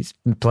 hey, he's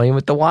playing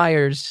with the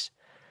wires.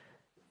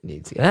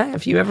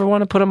 If you ever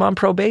want to put him on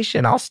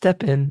probation, I'll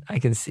step in. I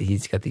can see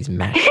he's got these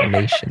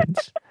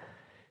machinations.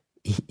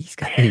 He's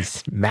got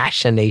these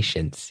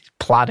machinations. He's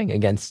plotting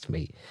against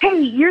me. Hey,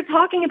 you're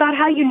talking about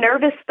how you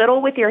nervous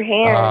fiddle with your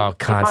hands. Oh,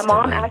 constantly.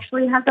 My mom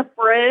actually has a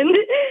friend.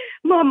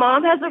 My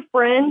mom has a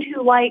friend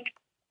who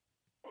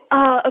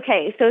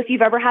okay, so if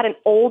you've ever had an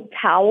old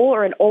towel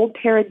or an old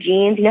pair of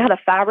jeans, you know how the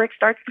fabric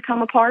starts to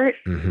come apart?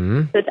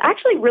 Mm-hmm. So it's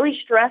actually really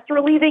stress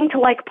relieving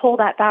to pull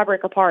that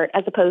fabric apart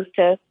as opposed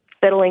to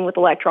fiddling with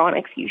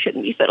electronics you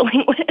shouldn't be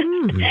fiddling with.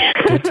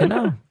 Good to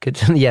know.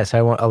 Yes,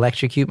 I won't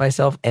electrocute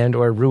myself and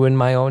or ruin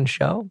my own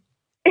show.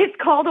 It's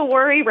called a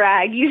worry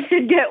rag. You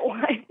should get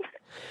one.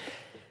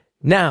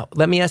 Now,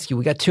 let me ask you,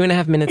 we got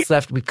 2.5 minutes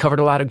left. We've covered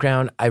a lot of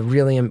ground. I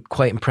really am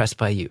quite impressed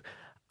by you.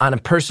 On a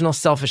personal,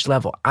 selfish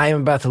level, I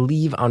am about to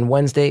leave on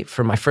Wednesday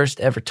for my first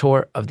ever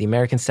tour of the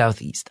American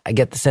Southeast. I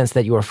get the sense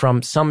that you are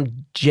from some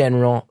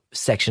general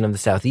section of the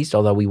Southeast,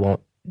 although we won't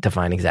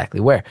define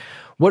exactly where.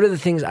 What are the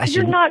things I should...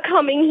 You're not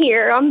coming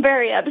here. I'm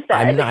very upset.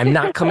 I'm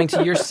not coming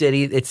to your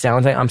city. It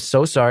sounds like... I'm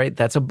so sorry.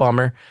 That's a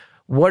bummer.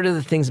 What are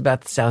the things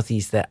about the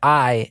Southeast that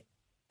I,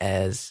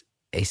 as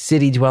a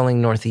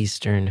city-dwelling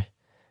Northeastern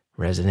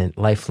resident,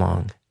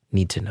 lifelong,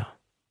 need to know?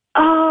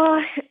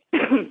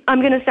 I'm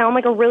going to sound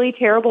like a really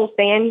terrible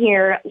fan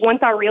here. Once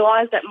I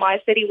realized that my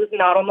city was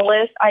not on the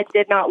list, I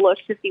did not look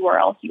to see where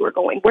else you were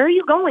going. Where are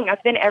you going?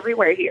 I've been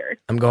everywhere here.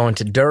 I'm going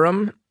to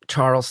Durham,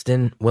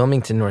 Charleston,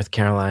 Wilmington, North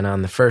Carolina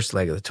on the first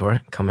leg of the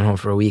tour, coming home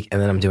for a week,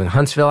 and then I'm doing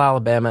Huntsville,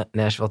 Alabama,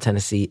 Nashville,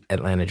 Tennessee,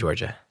 Atlanta,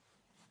 Georgia.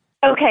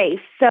 Okay,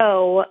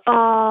 so,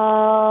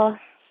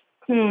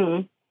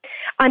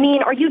 I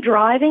mean, are you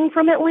driving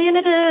from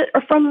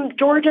from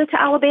Georgia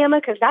to Alabama?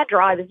 Because that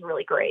drive is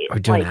really great. We're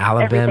doing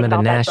Alabama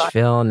to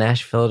Nashville,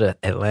 Nashville to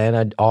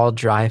Atlanta, all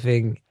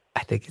driving.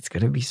 I think it's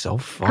going to be so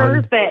fun.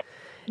 Perfect.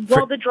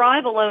 Well, the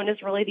drive alone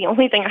is really the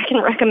only thing I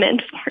can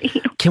recommend for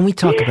you. Can we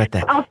talk about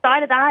that?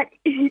 Outside of that,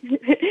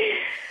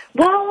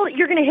 well,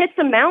 you're going to hit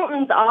some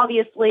mountains,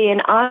 obviously,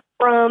 and I'm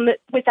from,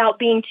 without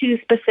being too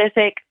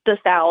specific, the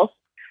South.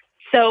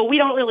 So we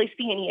don't really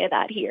see any of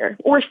that here,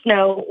 or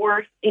snow,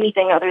 or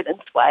anything other than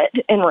sweat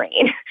and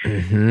rain.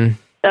 Mm-hmm.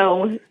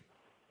 So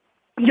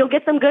you'll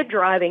get some good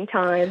driving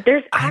time.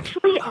 There's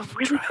actually a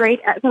really great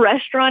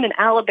restaurant in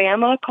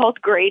Alabama called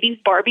Grady's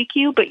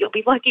Barbecue, but you'll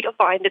be lucky to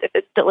find it if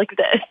it still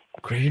exists.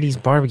 Grady's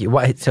Barbecue.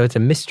 What? So it's a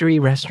mystery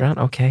restaurant?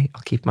 Okay,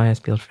 I'll keep my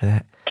eyes peeled for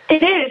that.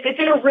 It is. It's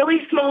in a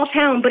really small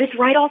town, but it's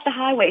right off the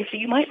highway, so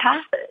you might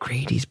pass it.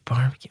 Grady's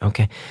Barbecue.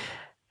 Okay.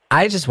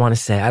 I just want to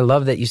say, I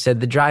love that you said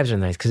the drives are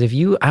nice, because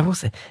I will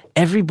say,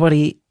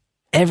 everybody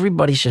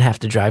should have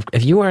to drive.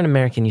 If you are an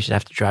American, you should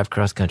have to drive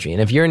cross country.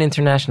 And if you're an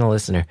international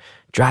listener,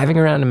 driving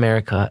around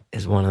America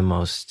is one of the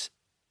most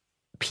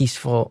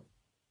peaceful,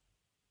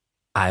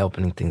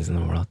 eye-opening things in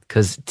the world.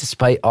 Because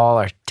despite all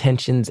our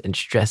tensions and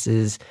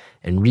stresses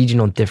and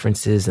regional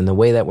differences and the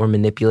way that we're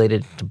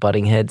manipulated to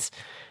butting heads,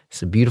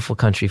 it's a beautiful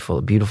country full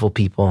of beautiful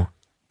people,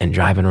 and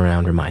driving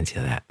around reminds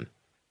you of that.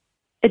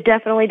 It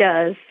definitely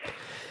does.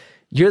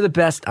 You're the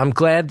best. I'm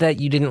glad that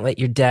you didn't let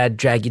your dad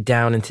drag you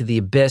down into the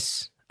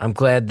abyss. I'm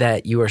glad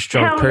that you are a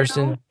strong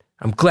person. No.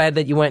 I'm glad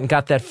that you went and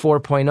got that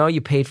 4.0.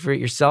 You paid for it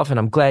yourself, and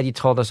I'm glad you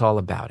told us all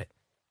about it.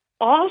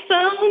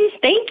 Awesome.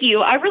 Thank you.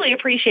 I really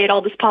appreciate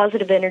all this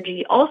positive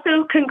energy.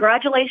 Also,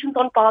 congratulations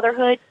on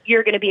fatherhood.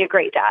 You're going to be a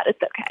great dad.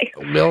 It's okay.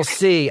 We'll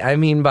see. I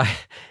mean,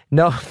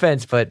 no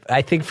offense, but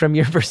I think from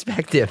your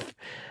perspective,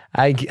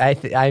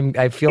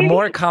 I feel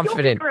more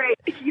confident.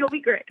 You'll be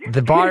great.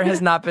 The bar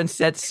has not been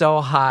set so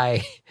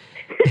high.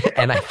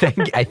 And I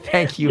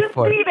thank you Just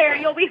for be there.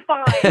 You'll be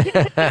fine.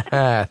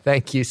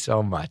 Thank you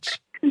so much.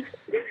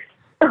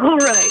 All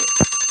right.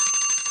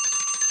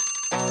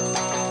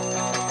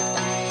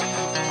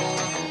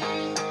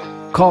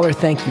 Caller,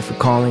 thank you for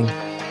calling,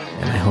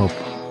 and I hope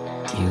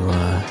you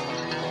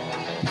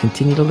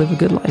continue to live a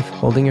good life,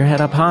 holding your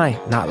head up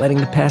high, not letting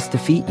the past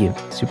defeat you.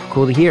 Super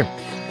cool to hear.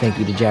 Thank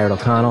you to Jared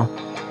O'Connell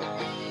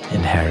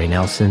and Harry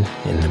Nelson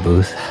in the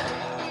booth.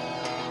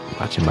 I'm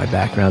watching my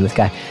background, this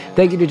guy.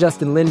 Thank you to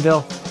Justin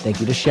Linville. Thank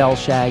you to Shell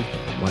Shag.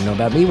 Want to know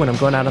about me when I'm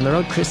going out on the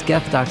road?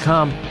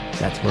 ChrisGeff.com.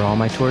 That's where all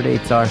my tour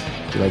dates are.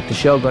 If you like the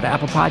show, go to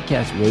Apple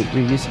Podcasts, rate,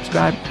 review,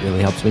 subscribe. It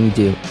really helps when you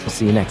do. We'll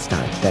see you next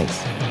time.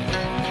 Thanks.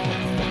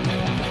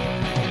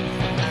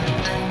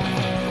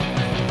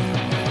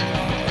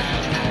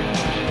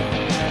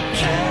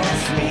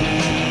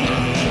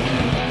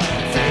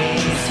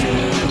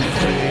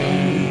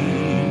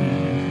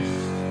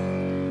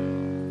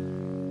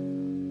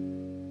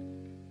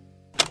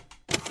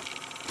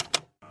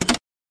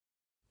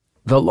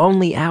 The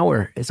Lonely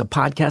Hour is a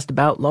podcast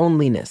about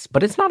loneliness,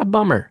 but it's not a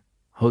bummer.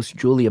 Host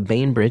Julia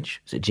Bainbridge,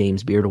 who's a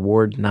James Beard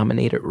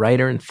Award-nominated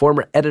writer and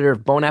former editor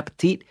of Bon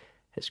Appetit,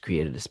 has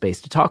created a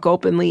space to talk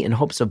openly in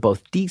hopes of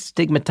both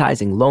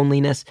destigmatizing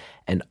loneliness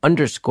and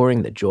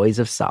underscoring the joys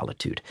of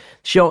solitude.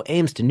 The show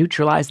aims to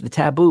neutralize the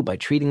taboo by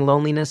treating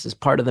loneliness as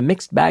part of the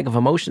mixed bag of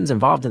emotions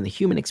involved in the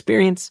human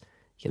experience.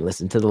 You can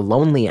listen to The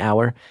Lonely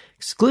Hour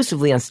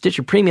exclusively on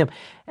Stitcher Premium.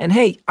 And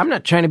hey, I'm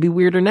not trying to be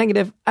weird or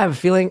negative. I have a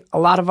feeling a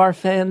lot of our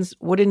fans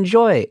would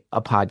enjoy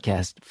a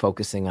podcast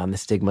focusing on the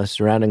stigma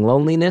surrounding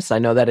loneliness. I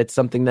know that it's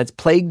something that's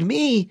plagued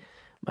me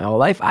my whole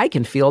life. I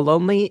can feel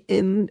lonely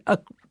in a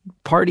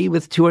party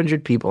with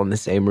 200 people in the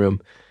same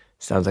room.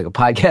 Sounds like a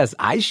podcast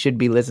I should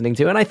be listening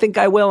to, and I think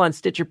I will on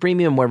Stitcher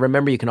Premium, where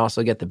remember you can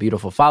also get the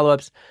beautiful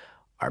follow-ups,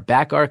 our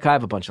back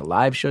archive, a bunch of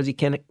live shows you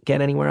can't get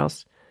anywhere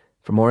else.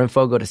 For more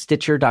info, go to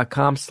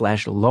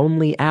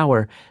Stitcher.com/lonely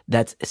hour.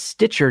 That's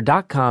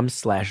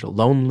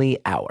Stitcher.com/lonely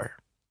hour.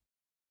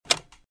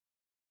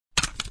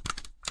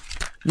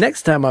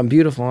 Next time on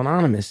Beautiful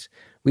Anonymous,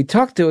 we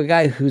talk to a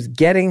guy who's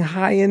getting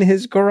high in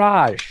his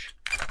garage.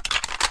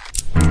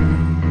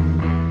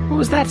 What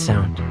was that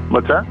sound?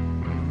 What's that?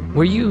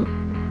 Were you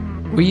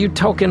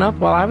toking up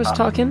while I was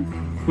talking?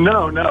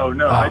 No.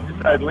 Oh.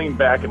 I leaned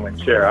back in my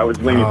chair. I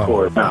was leaning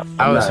forward. No,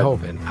 I was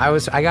hoping.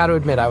 I got to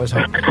admit, I was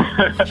hoping.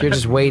 You're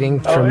just waiting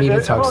for me to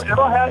talk.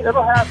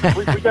 It'll happen.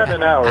 We got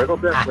an hour. It'll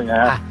definitely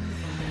happen.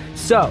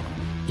 So,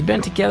 you've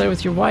been together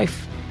with your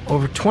wife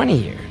over 20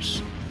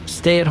 years.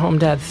 Stay-at-home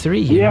dad 3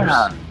 years.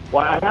 Yeah.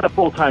 Well, I had a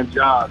full-time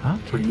job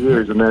for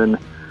years, and then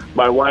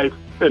my wife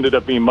ended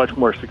up being much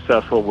more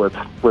successful with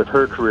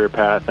her career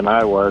path than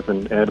I was.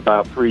 And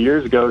about 3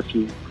 years ago,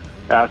 she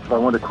asked if I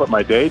wanted to quit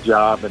my day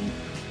job, and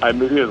I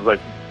immediately was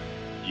like,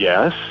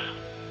 yes.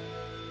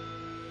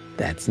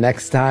 That's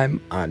next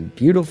time on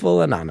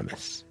Beautiful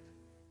Anonymous.